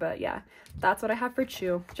back there. But yeah, that's what I have for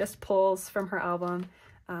Chuu, just pulls from her album.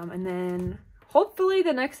 And then hopefully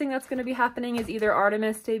the next thing that's going to be happening is either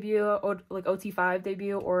Artemis debut, or like OT5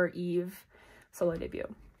 debut, or Eve solo debut.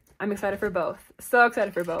 I'm excited for both. So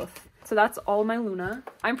excited for both. So that's all my Loona.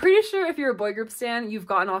 I'm pretty sure if you're a boy group stan, you've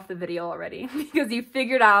gotten off the video already because you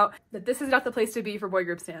figured out that this is not the place to be for boy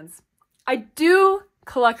group stans. I do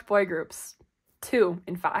collect boy groups, 2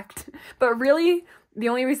 in fact, but really the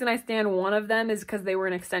only reason I stan one of them is because they were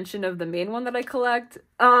an extension of the main one that I collect.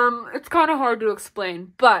 It's kind of hard to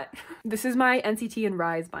explain, but this is my NCT and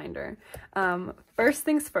riize binder. First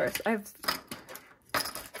things first, I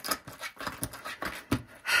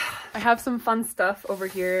have some fun stuff over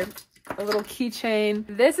here. A little keychain.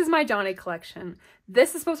 This is my Johnny collection.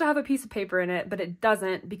 This is supposed to have a piece of paper in it, but it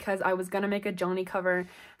doesn't because I was gonna make a Johnny cover.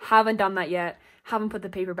 Haven't done that yet. Haven't put the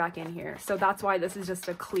paper back in here. So that's why this is just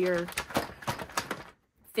a clear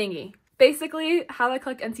thingy. Basically, how I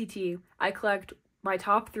collect NCT, I collect my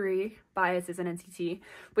top 3 biases in NCT,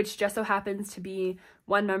 which just so happens to be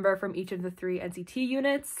 1 member from each of the 3 NCT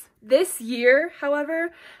units. This year,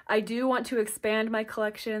 however, I do want to expand my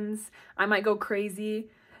collections. I might go crazy.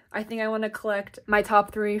 I think I want to collect my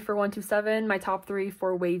top 3 for 127, my top 3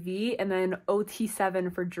 for Wavy, and then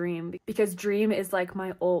OT7 for Dream, because Dream is like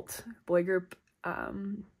my ult boy group.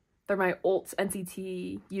 They're my ult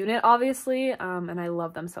NCT unit, obviously, and I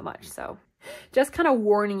love them so much. So just kind of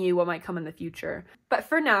warning you what might come in the future. But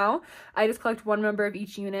for now, I just collect 1 member of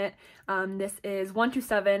each unit. This is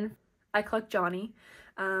 127. I collect Johnny.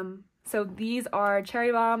 So these are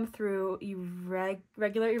Cherry Bomb through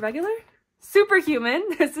Irregular? Superhuman.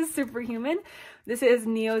 This is Superhuman. This is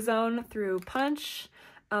Neozone through Punch.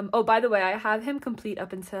 Oh, by the way, I have him complete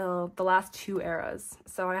up until the last 2 eras.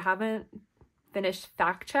 So I haven't finished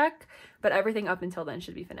fact check, but everything up until then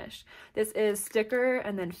should be finished. This is sticker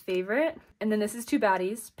and then favorite. And then this is 2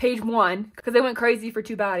 baddies, page 1, because they went crazy for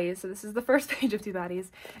 2 baddies. So this is the first page of 2 baddies.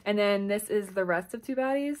 And then this is the rest of 2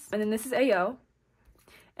 baddies. And then this is AO.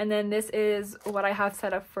 And then this is what I have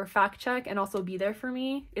set up for fact check and also be there for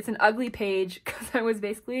me. It's an ugly page because I was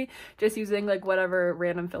basically just using like whatever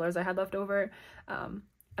random fillers I had left over.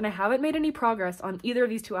 And I haven't made any progress on either of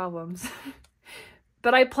these 2 albums.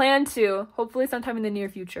 But I plan to, hopefully sometime in the near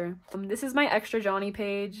future. This is my Extra Johnny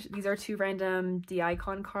page. These are 2 random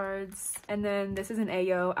D-icon cards. And then this is an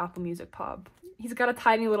AO Apple Music pop. He's got a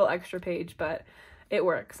tiny little extra page, but it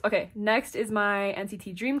works. Okay, next is my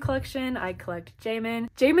NCT Dream collection. I collect Jaemin.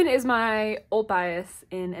 Jaemin is my ult bias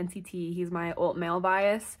in NCT. He's my ult male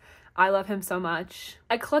bias. I love him so much.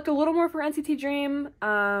 I collect a little more for NCT Dream,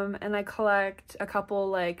 and I collect a couple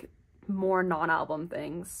like more non-album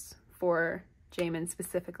things for Jaemin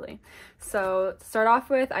specifically. So to start off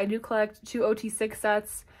with, I do collect 2 OT6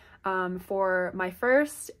 sets for my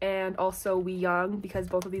first and also We Young, because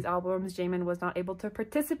both of these albums Jaemin was not able to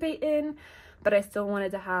participate in, but I still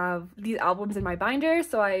wanted to have these albums in my binder,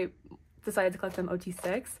 so I decided to collect them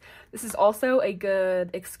OT6. This is also a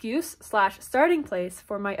good excuse / starting place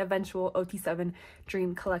for my eventual OT7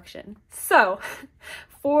 Dream collection. So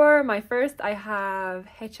for my first, I have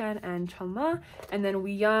Heejin and Chunla, and then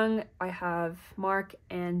We Young, I have Mark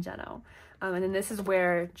and Jeno. And then this is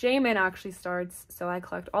where Jaemin actually starts, so I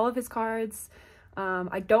collect all of his cards.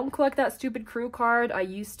 I don't collect that stupid crew card. I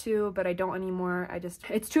used to, but I don't anymore.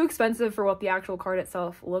 It's too expensive for what the actual card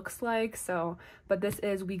itself looks like. So, but this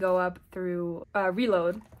is We Go Up through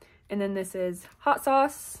Reload. And then this is Hot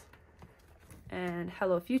Sauce and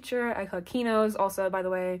Hello Future. I collect Kinos also, by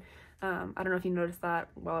the way. I don't know if you noticed that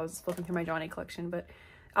while I was flipping through my Johnny collection, but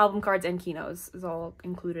album cards and Kinos is all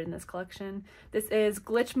included in this collection. This is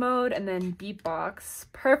Glitch Mode and then Beatbox.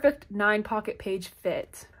 Perfect 9 pocket page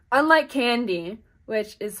fit. Unlike Candy,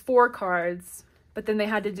 which is 4 cards, but then they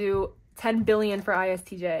had to do 10 billion for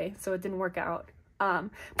ISTJ, so it didn't work out.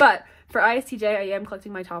 But for ISTJ, I am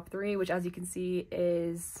collecting my top 3, which as you can see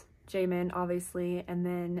is Jaemin, obviously, and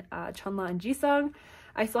then Chunla and Jisung.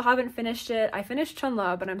 I still haven't finished it. I finished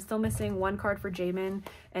Chunla, but I'm still missing 1 card for Jaemin,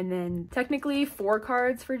 and then technically 4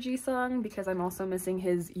 cards for Jisung, because I'm also missing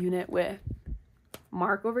his unit with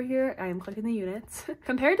Mark over here. I am collecting the units.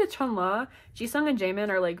 Compared to Chunla, Jisung and Jaemin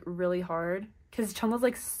are like really hard because Chunla's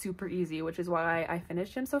like super easy, which is why I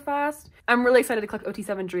finished him so fast. I'm really excited to collect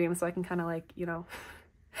OT7 Dream so I can kind of like, you know,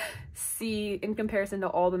 see in comparison to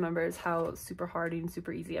all the members how super hard and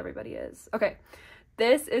super easy everybody is. Okay,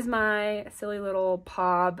 this is my silly little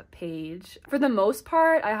POB page. For the most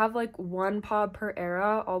part, I have like 1 POB per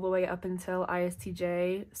era all the way up until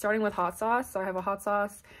ISTJ, starting with Hot Sauce. So I have a Hot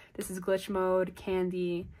Sauce, this is Glitch Mode,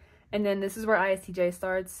 Candy, and then this is where ISTJ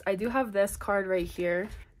starts. I do have this card right here.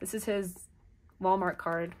 This is his Walmart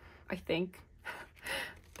card, I think.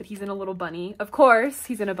 But he's in a little bunny. Of course,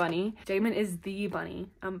 he's in a bunny. Jaemin is the bunny.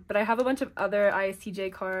 But I have a bunch of other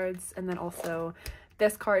ISTJ cards, and then also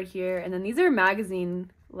this card here, and then these are magazine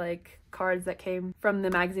like cards that came from the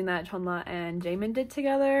magazine that Chunla and Jaemin did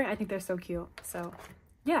together. I think they're so cute. So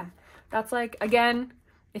yeah, that's like, again,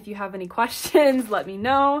 if you have any questions, let me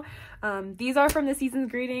know. These are from the season's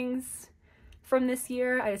greetings from this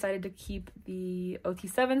year. I decided to keep the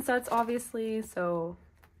OT7 sets, obviously, so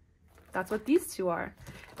that's what these 2 are.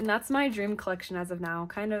 And that's my Dream collection as of now.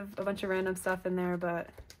 Kind of a bunch of random stuff in there, but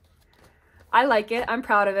I like it. I'm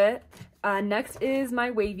proud of it. Next is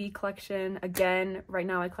my Wavy collection. Again, right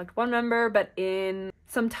now I collect 1 member, but in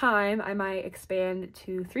some time I might expand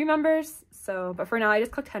to 3 members. So, but for now I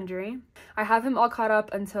just collect Hendry. I have him all caught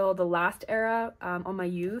up until the last era on my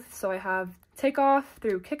youth. So I have Takeoff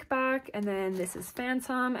through Kickback, and then this is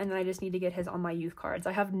Phantom, and then I just need to get his On My Youth cards.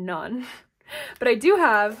 I have none. But I do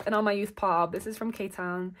have an On My Youth POB. This is from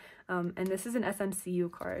K-Town, and this is an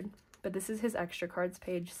SMCU card. But this is his extra cards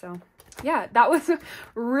page, so yeah, that was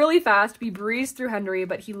really fast. We breezed through Henry,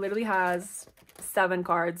 but he literally has 7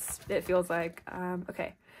 cards, it feels like.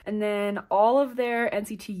 Okay, and then all of their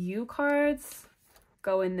NCTU cards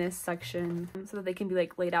go in this section so that they can be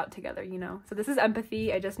like laid out together, you know. So this is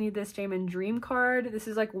Empathy. I just need this Jaemin Dream card. This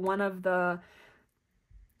is like one of the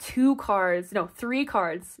 3 cards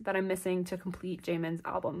that I'm missing to complete Jaemin's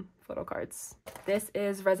album photo cards. This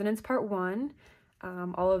is Resonance Part 1.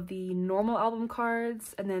 All of the normal album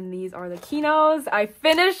cards, and then these are the Kinos. I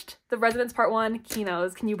finished the Resonance Part 1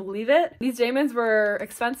 Kinos. Can you believe it? These Jaemins were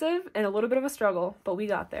expensive and a little bit of a struggle, but we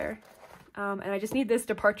got there. And I just need this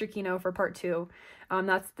Departure Kino for Part 2.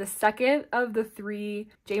 That's the second of the 3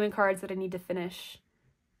 Jamin cards that I need to finish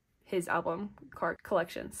his album card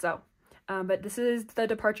collection. So but this is the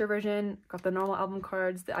departure version. Got the normal album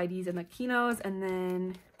cards, the IDs and the keynotes, and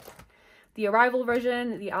then the arrival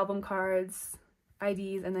version, the album cards,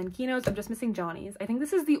 IDs, and then keynotes. I'm just missing Johnny's. I think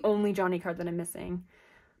this is the only Johnny card that I'm missing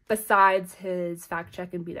besides his fact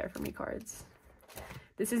check and be there for me cards.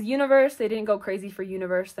 This is Universe. They didn't go crazy for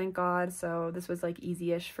Universe, thank God, so this was like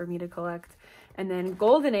easy-ish for me to collect. And then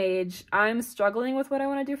Golden Age. I'm struggling with what I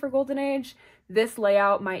want to do for Golden Age. This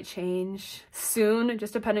layout might change soon,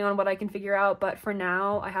 just depending on what I can figure out, but for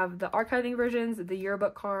now I have the archiving versions, the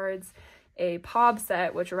yearbook cards, a POB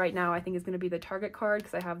set, which right now I think is going to be the Target card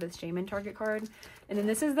because I have this Jamin Target card. And then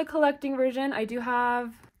this is the collecting version. I do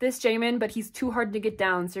have this Jamin, but he's too hard to get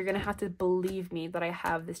down, so you're going to have to believe me that I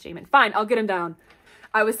have this Jamin. Fine, I'll get him down.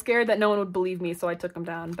 I was scared that no one would believe me, so I took him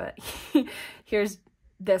down, but here's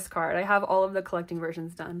this card. I have all of the collecting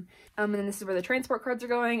versions done. And then this is where the transport cards are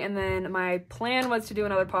going, and then my plan was to do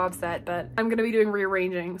another POB set, but I'm going to be doing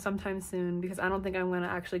rearranging sometime soon because I don't think I'm going to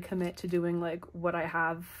actually commit to doing like what I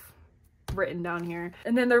have written down here.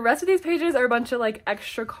 And then the rest of these pages are a bunch of like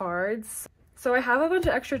extra cards. So I have a bunch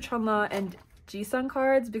of extra Chunla and Jisung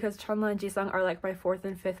cards because Chunla and Jisung are like my 4th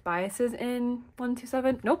and 5th biases in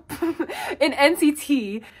 127. Nope. in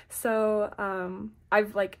NCT. So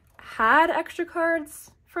I've like had extra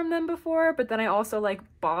cards from them before, but then I also like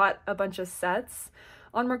bought a bunch of sets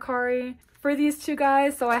on Mercari for these 2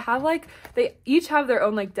 guys. So I have like, they each have their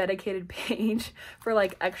own like dedicated page for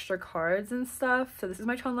like extra cards and stuff. So this is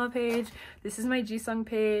my Chunla page, this is my Jisung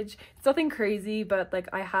page. It's nothing crazy, but like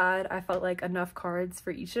I felt like enough cards for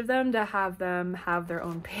each of them to have them have their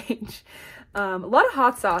own page. A lot of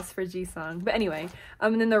hot sauce for Jisung, but anyway,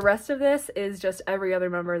 and then the rest of this is just every other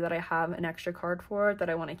member that I have an extra card for that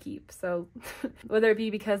I want to keep. So whether it be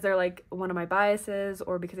because they're like one of my biases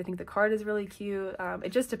or because I think the card is really cute, it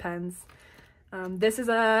just depends. This is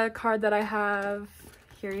a card that I have.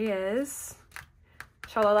 Here he is.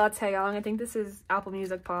 Shalala Taeyong. I think this is Apple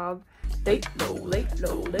Music POB. Late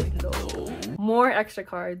low. More extra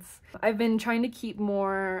cards. I've been trying to keep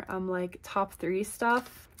more like top 3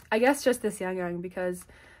 stuff. I guess just this Yang because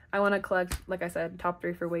I want to collect, like I said, top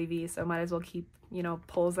 3 for Wavy, so might as well keep, you know,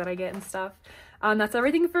 pulls that I get and stuff. That's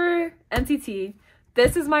everything for NCT.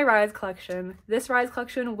 This is my riize collection. This riize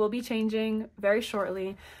collection will be changing very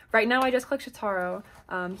shortly. Right now I just collect Shotaro.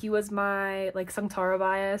 He was my like Sungtaro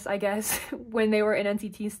bias, I guess, when they were in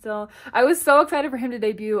NCT still. I was so excited for him to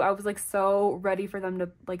debut. I was like so ready for them to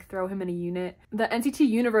like throw him in a unit. The NCT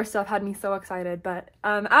Universe stuff had me so excited, but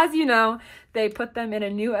as you know, they put them in a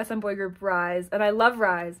new SM boy group, riize, and I love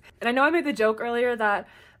riize. And I know I made the joke earlier that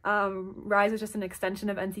riize was just an extension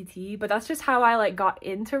of NCT, but that's just how I like got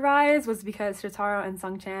into riize, was because Shotaro and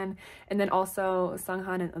Sungchan and then also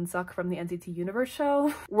Sunghan and Eunseok from the NCT Universe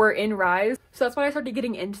show were in riize, so that's why I started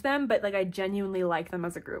getting into them. But like I genuinely like them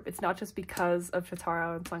as a group. It's not just because of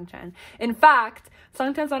Shotaro and Sungchan. In fact,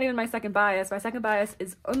 Sungchan's not even my second bias. My second bias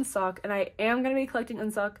is Eunseok, and I am going to be collecting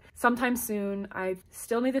Eunseok sometime soon. I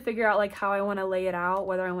still need to figure out like how I want to lay it out,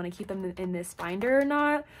 whether I want to keep them in this binder or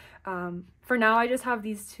not. For now, I just have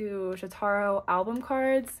these 2 Shotaro album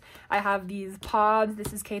cards. I have these POBs.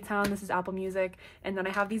 This is K-Town, this is Apple Music, and then I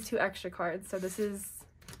have these 2 extra cards. So this is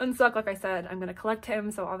Eunseok, like I said. I'm going to collect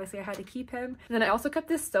him, so obviously I had to keep him. And then I also kept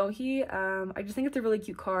this Sohee. I just think it's a really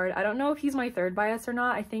cute card. I don't know if he's my 3rd bias or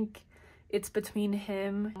not. I think it's between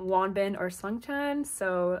him, Wonbin, or Sungchan,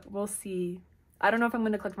 so we'll see. I don't know if I'm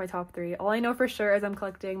going to collect my top 3. All I know for sure is I'm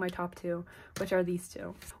collecting my top 2, which are these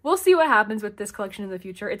 2. We'll see what happens with this collection in the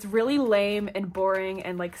future. It's really lame and boring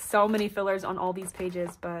and like so many fillers on all these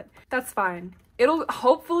pages, but that's fine. It'll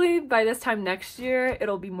hopefully by this time next year,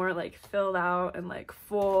 it'll be more like filled out and like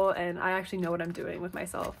full, and I actually know what I'm doing with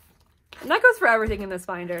myself. And that goes for everything in this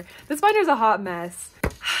binder. This binder is a hot mess,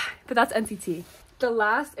 but that's NCT. The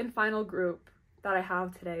last and final group that I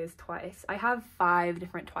have today is Twice. I have 5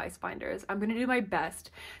 different Twice binders. I'm gonna do my best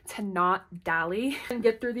to not dally and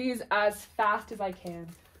get through these as fast as I can.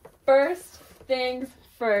 First things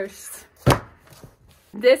first.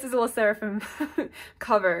 This is a sserafim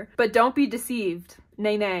cover, but don't be deceived.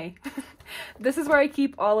 Nay, nay. This is where I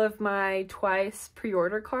keep all of my Twice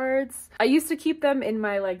pre-order cards. I used to keep them in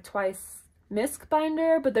my like Twice misc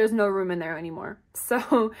binder, but there's no room in there anymore.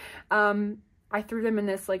 So, I threw them in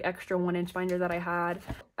this like extra 1-inch binder that I had.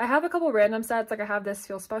 I have a couple random sets, like I have this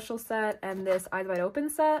Feel Special set and this Eyes Wide Open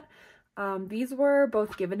set. These were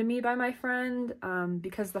both given to me by my friend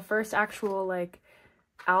because the first actual like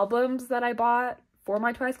albums that I bought for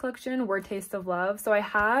my Twice collection were Taste of Love. So I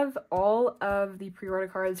have all of the pre-order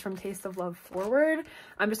cards from Taste of Love forward.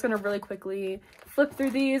 I'm just going to really quickly flip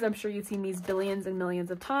through these. I'm sure you've seen these billions and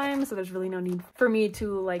millions of times, so there's really no need for me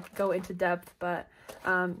to like go into depth. But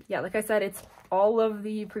yeah, like I said, it's all of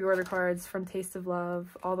the pre-order cards from Taste of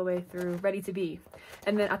Love all the way through Ready to Be.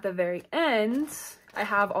 And then at the very end, I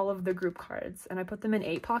have all of the group cards, and I put them in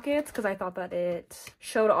 8 pockets because I thought that it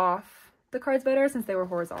showed off the cards better since they were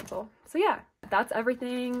horizontal. So yeah, that's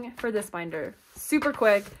everything for this binder. Super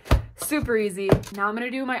quick, super easy. Now I'm gonna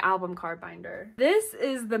do my album card binder. This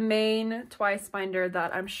is the main Twice binder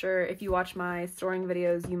that I'm sure if you watch my storing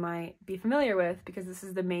videos you might be familiar with, because this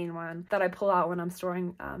is the main one that I pull out when I'm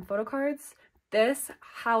storing photo cards. This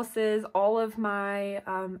houses all of my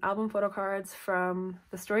album photo cards from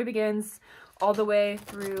The Story Begins all the way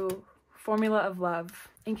through Formula of Love.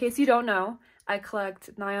 In case you don't know, I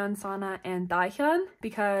collect Nayeon, Sana, and Daehyun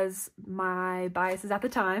because my biases at the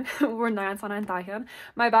time were Nayeon, Sana, and Daehyun.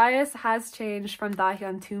 My bias has changed from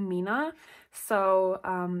Daehyun to Mina. So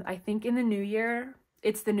I think in the new year,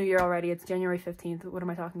 it's the new year already, it's January 15th, what am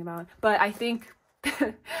I talking about? But I think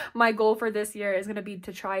my goal for this year is going to be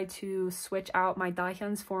to try to switch out my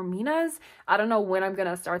Daehyuns for Minas. I don't know when I'm going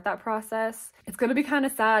to start that process. It's going to be kind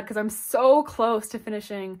of sad because I'm so close to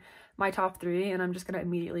finishing my top 3 and I'm just going to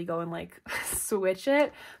immediately go and like switch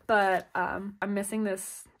it. But I'm missing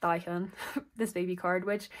this Daehyun, this baby card,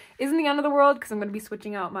 which isn't the end of the world because I'm going to be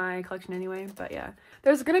switching out my collection anyway. But yeah,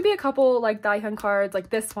 there's going to be a couple like Daehyun cards,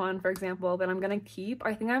 like this one for example, that I'm going to keep.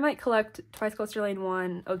 I think I might collect Twice Coaster Lane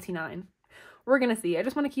 1 OT9. We're gonna see. I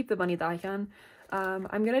just want to keep the bunny Daehyun.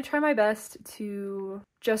 I'm gonna try my best to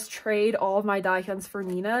just trade all of my Daehyuns for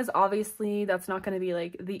Minas. Obviously, that's not gonna be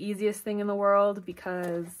like the easiest thing in the world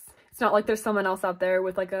because it's not like there's someone else out there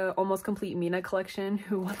with like a almost complete Mina collection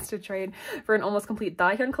who wants to trade for an almost complete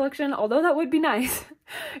Daehyun collection, although that would be nice.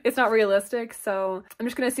 It's not realistic, so I'm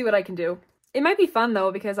just gonna see what I can do. It might be fun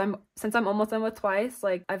though because since I'm almost done with Twice,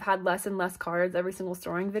 like I've had less and less cards every single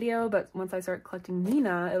storing video, but once I start collecting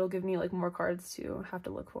Mina, it'll give me like more cards to have to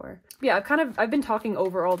look for. But yeah, I've been talking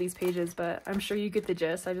over all these pages, but I'm sure you get the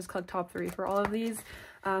gist. I just collect top 3 for all of these.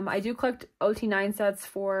 I do collect OT9 sets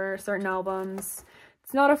for certain albums.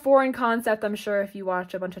 It's not a foreign concept, I'm sure, if you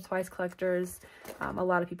watch a bunch of Twice collectors. A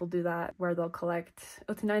lot of people do that, where they'll collect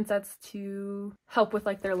OT9 sets to help with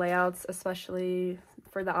like their layouts, especially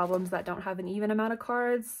for the albums that don't have an even amount of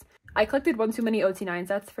cards. I collected one too many OT9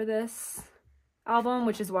 sets for this album,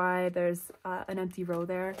 which is why there's an empty row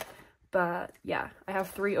there. But yeah, I have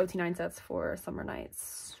 3 OT9 sets for Summer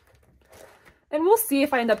Nights. And we'll see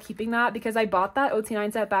if I end up keeping that, because I bought that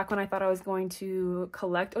OT9 set back when I thought I was going to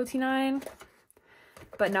collect OT9.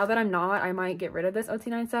 But now that I'm not, I might get rid of this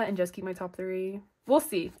OT9 set and just keep my top 3. We'll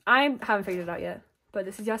see. I haven't figured it out yet. But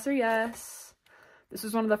this is Yes or Yes. This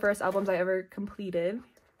was one of the first albums I ever completed.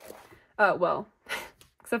 Well,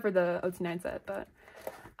 except for the OT9 set, but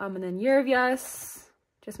and then Year of Yes,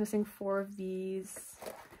 just missing 4 of these,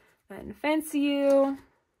 and Fancy You.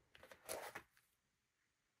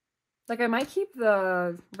 Like I might keep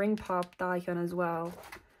the Ring Pop Daehyun as well.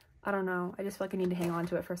 I don't know. I just feel like I need to hang on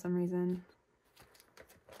to it for some reason.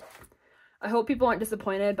 I hope people aren't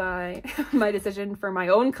disappointed by my decision for my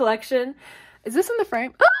own collection. Is this in the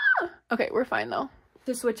frame? Ah! Okay, we're fine though.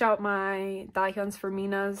 To switch out my Daehyuns for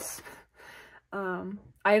Minas.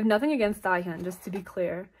 I have nothing against Daehyun, just to be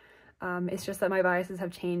clear. It's just that my biases have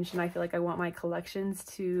changed and I feel like I want my collections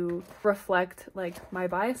to reflect like my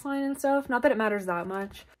bias line and stuff. Not that it matters that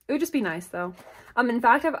much. It would just be nice though. In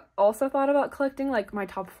fact, I've also thought about collecting like my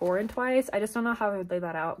top 4 in Twice. I just don't know how I would lay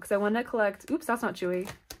that out because I want to collect, oops, that's not Chewy.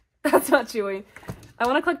 That's not Chewy. I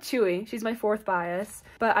want to collect Chewy. She's my 4th bias,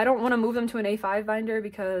 but I don't want to move them to an A5 binder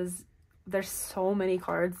because there's so many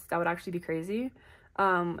cards that would actually be crazy.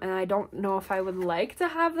 And I don't know if I would like to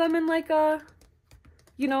have them in like a,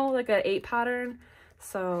 you know, like a 8 pattern.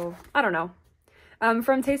 So I don't know.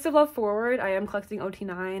 From Taste of Love forward, I am collecting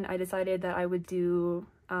OT9. I decided that I would do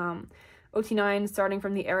OT9 starting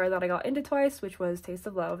from the era that I got into Twice, which was Taste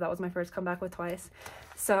of Love. That was my first comeback with Twice.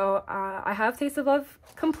 So I have Taste of Love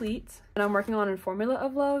complete, and I'm working on a Formula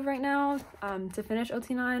of Love right now to finish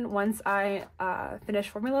OT9. Once I finish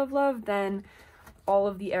Formula of Love, then all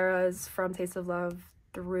of the eras from Taste of Love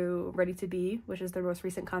through Ready to Be, which is their most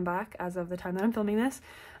recent comeback as of the time that I'm filming this,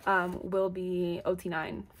 will be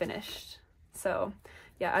OT9 finished. So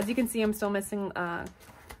yeah, as you can see, I'm still missing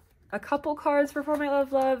a couple cards for Formula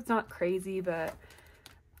of Love. It's not crazy, but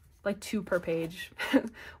like 2 per page.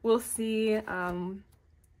 We'll see.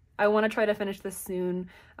 I want to try to finish this soon.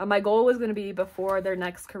 My goal was going to be before their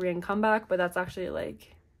next Korean comeback, but that's actually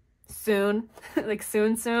like soon, like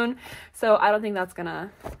soon. So I don't think that's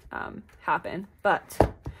gonna happen,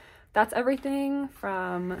 but that's everything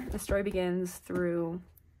from The Story Begins through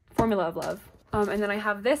Formula of Love. And then I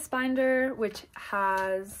have this binder, which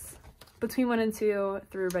has Between 1 and 2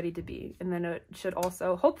 through Ready to Be. And then it should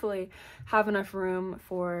also hopefully have enough room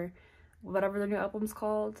for whatever the new album's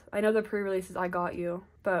called. I know the pre-release is I Got You,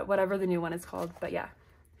 but whatever the new one is called, but yeah.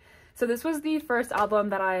 So this was the first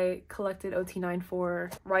album that I collected OT9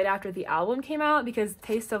 for right after the album came out, because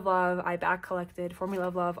Taste of Love I back collected, Formula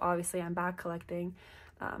of Love obviously I'm back collecting,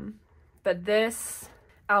 but this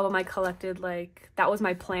album I collected, like, that was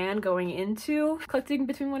my plan going into collecting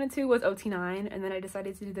Between 1 and 2 was OT9, and then I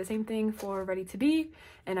decided to do the same thing for Ready to Be,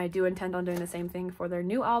 and I do intend on doing the same thing for their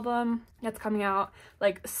new album that's coming out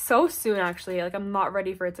like so soon. Actually, like, I'm not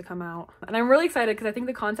ready for it to come out, and I'm really excited because I think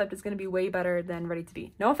the concept is going to be way better than Ready to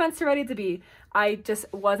Be. No offense to Ready to Be, I just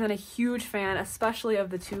wasn't a huge fan, especially of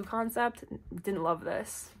the chuu concept. Didn't love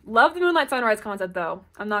this. Love the Moonlight Sunrise concept though,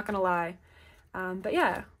 I'm not gonna lie. But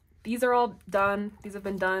yeah, these are all done. These have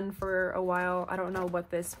been done for a while. I don't know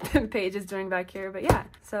what this page is doing back here, but yeah.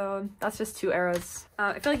 So that's just 2 eras.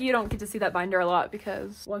 I feel like you don't get to see that binder a lot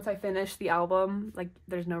because once I finish the album, like,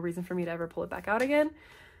 there's no reason for me to ever pull it back out again.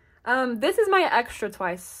 This is my extra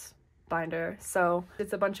twice binder. So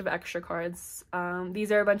it's a bunch of extra cards.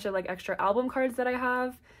 These are a bunch of like extra album cards that I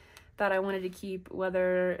have that I wanted to keep,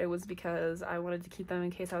 whether it was because I wanted to keep them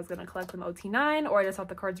in case I was going to collect them OT9 or I just thought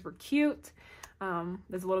the cards were cute.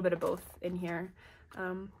 There's a little bit of both in here.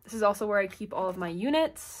 This is also where I keep all of my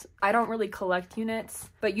units. I don't really collect units,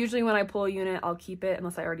 but usually when I pull a unit, I'll keep it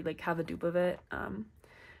unless I already like have a dupe of it.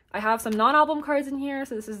 I have some non-album cards in here.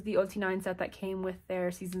 So this is the OT9 set that came with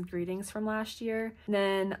their Season's Greetings from last year. And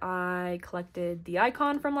then I collected the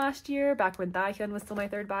Icon from last year, back when Daehyun was still my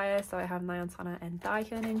third bias. So I have Nayeon, Sana, and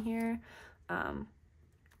Daehyun in here. And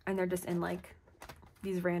they're just in like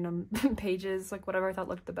these random pages, like whatever I thought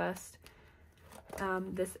looked the best.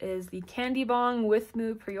 This is the Candy Bong with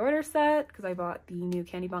Moo pre-order set because I bought the new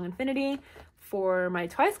Candy Bong Infinity for my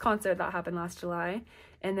Twice concert that happened last July.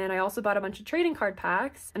 And then I also bought a bunch of trading card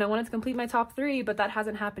packs, and I wanted to complete my top 3, but that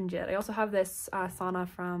hasn't happened yet. I also have this Sana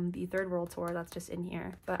from the Third World Tour that's just in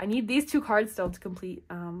here. But I need these 2 cards still to complete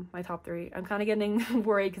my top 3. I'm kind of getting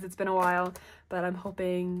worried because it's been a while, but I'm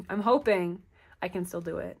hoping I can still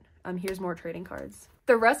do it. Here's more trading cards.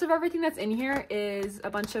 The rest of everything that's in here is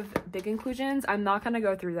a bunch of big inclusions. I'm not going to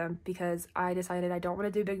go through them because I decided I don't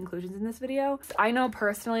want to do big inclusions in this video. I know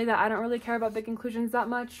personally that I don't really care about big inclusions that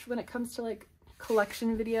much when it comes to like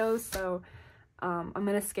collection videos, so I'm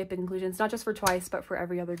going to skip big inclusions, not just for Twice, but for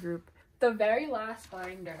every other group. The very last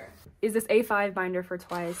binder is this A5 binder for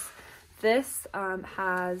Twice. This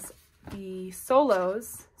has the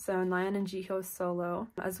solos, so Nayeon and Jihyo's solo,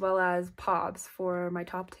 as well as Pobs for my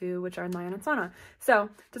top 2, which are Nayeon and Sana. So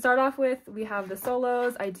to start off with, we have the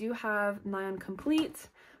solos. I do have Nayeon Complete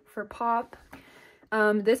for Pop.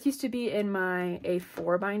 This used to be in my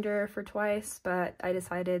A4 binder for Twice, but I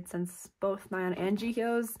decided since both Nayeon and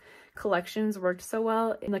Jihyo's collections worked so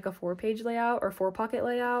well in like a 4-page layout or 4-pocket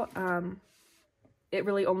layout, it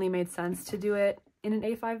really only made sense to do it in an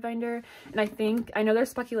A5 binder. And I know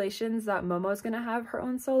there's speculations that Momo's gonna have her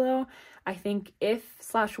own solo. I think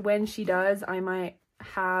if/when she does, I might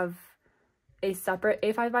have a separate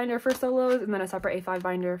A5 binder for solos and then a separate A5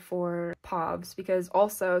 binder for Pobs, because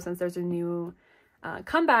also since there's a new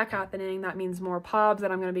comeback happening, that means more Pobs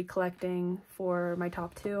that I'm going to be collecting for my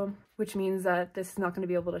top 2, which means that this is not going to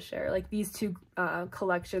be able to share, like these 2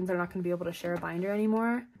 collections are not going to be able to share a binder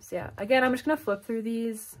anymore. So yeah, again, I'm just going to flip through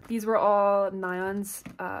these. These were all Nayeon's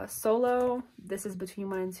solo. This is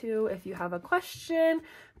Between 1 and 2. If you have a question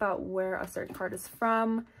about where a certain card is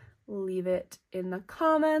from, leave it in the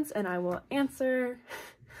comments and I will answer.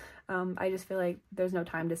 I just feel like there's no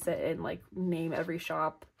time to sit and like name every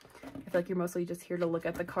shop. I feel like you're mostly just here to look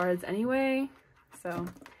at the cards anyway. So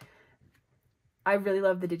I really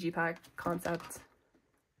love the digipack concept.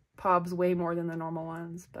 Pobs way more than the normal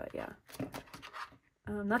ones, but yeah.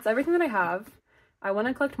 That's everything that I have. I want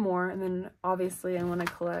to collect more, and then obviously I want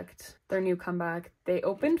to collect their new comeback. They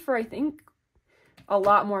opened for, I think, a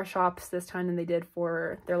lot more shops this time than they did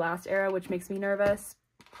for their last era, which makes me nervous.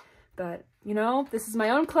 But, you know, this is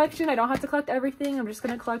my own collection. I don't have to collect everything. I'm just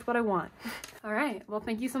going to collect what I want. All right. Well,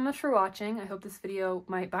 thank you so much for watching. I hope this video,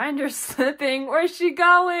 my binder's slipping. Where's she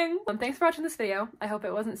going? Thanks for watching this video. I hope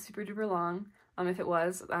it wasn't super duper long. If it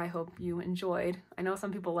was, I hope you enjoyed. I know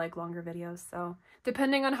some people like longer videos, so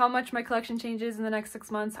depending on how much my collection changes in the next 6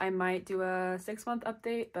 months, I might do a 6-month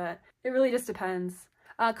update, but it really just depends.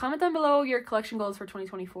 Comment down below your collection goals for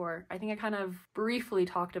 2024. I think I kind of briefly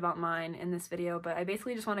talked about mine in this video, but I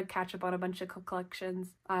basically just want to catch up on a bunch of collections.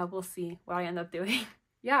 We'll see what I end up doing.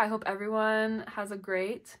 Yeah, I hope everyone has a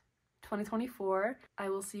great 2024. I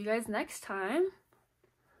will see you guys next time.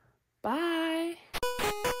 Bye!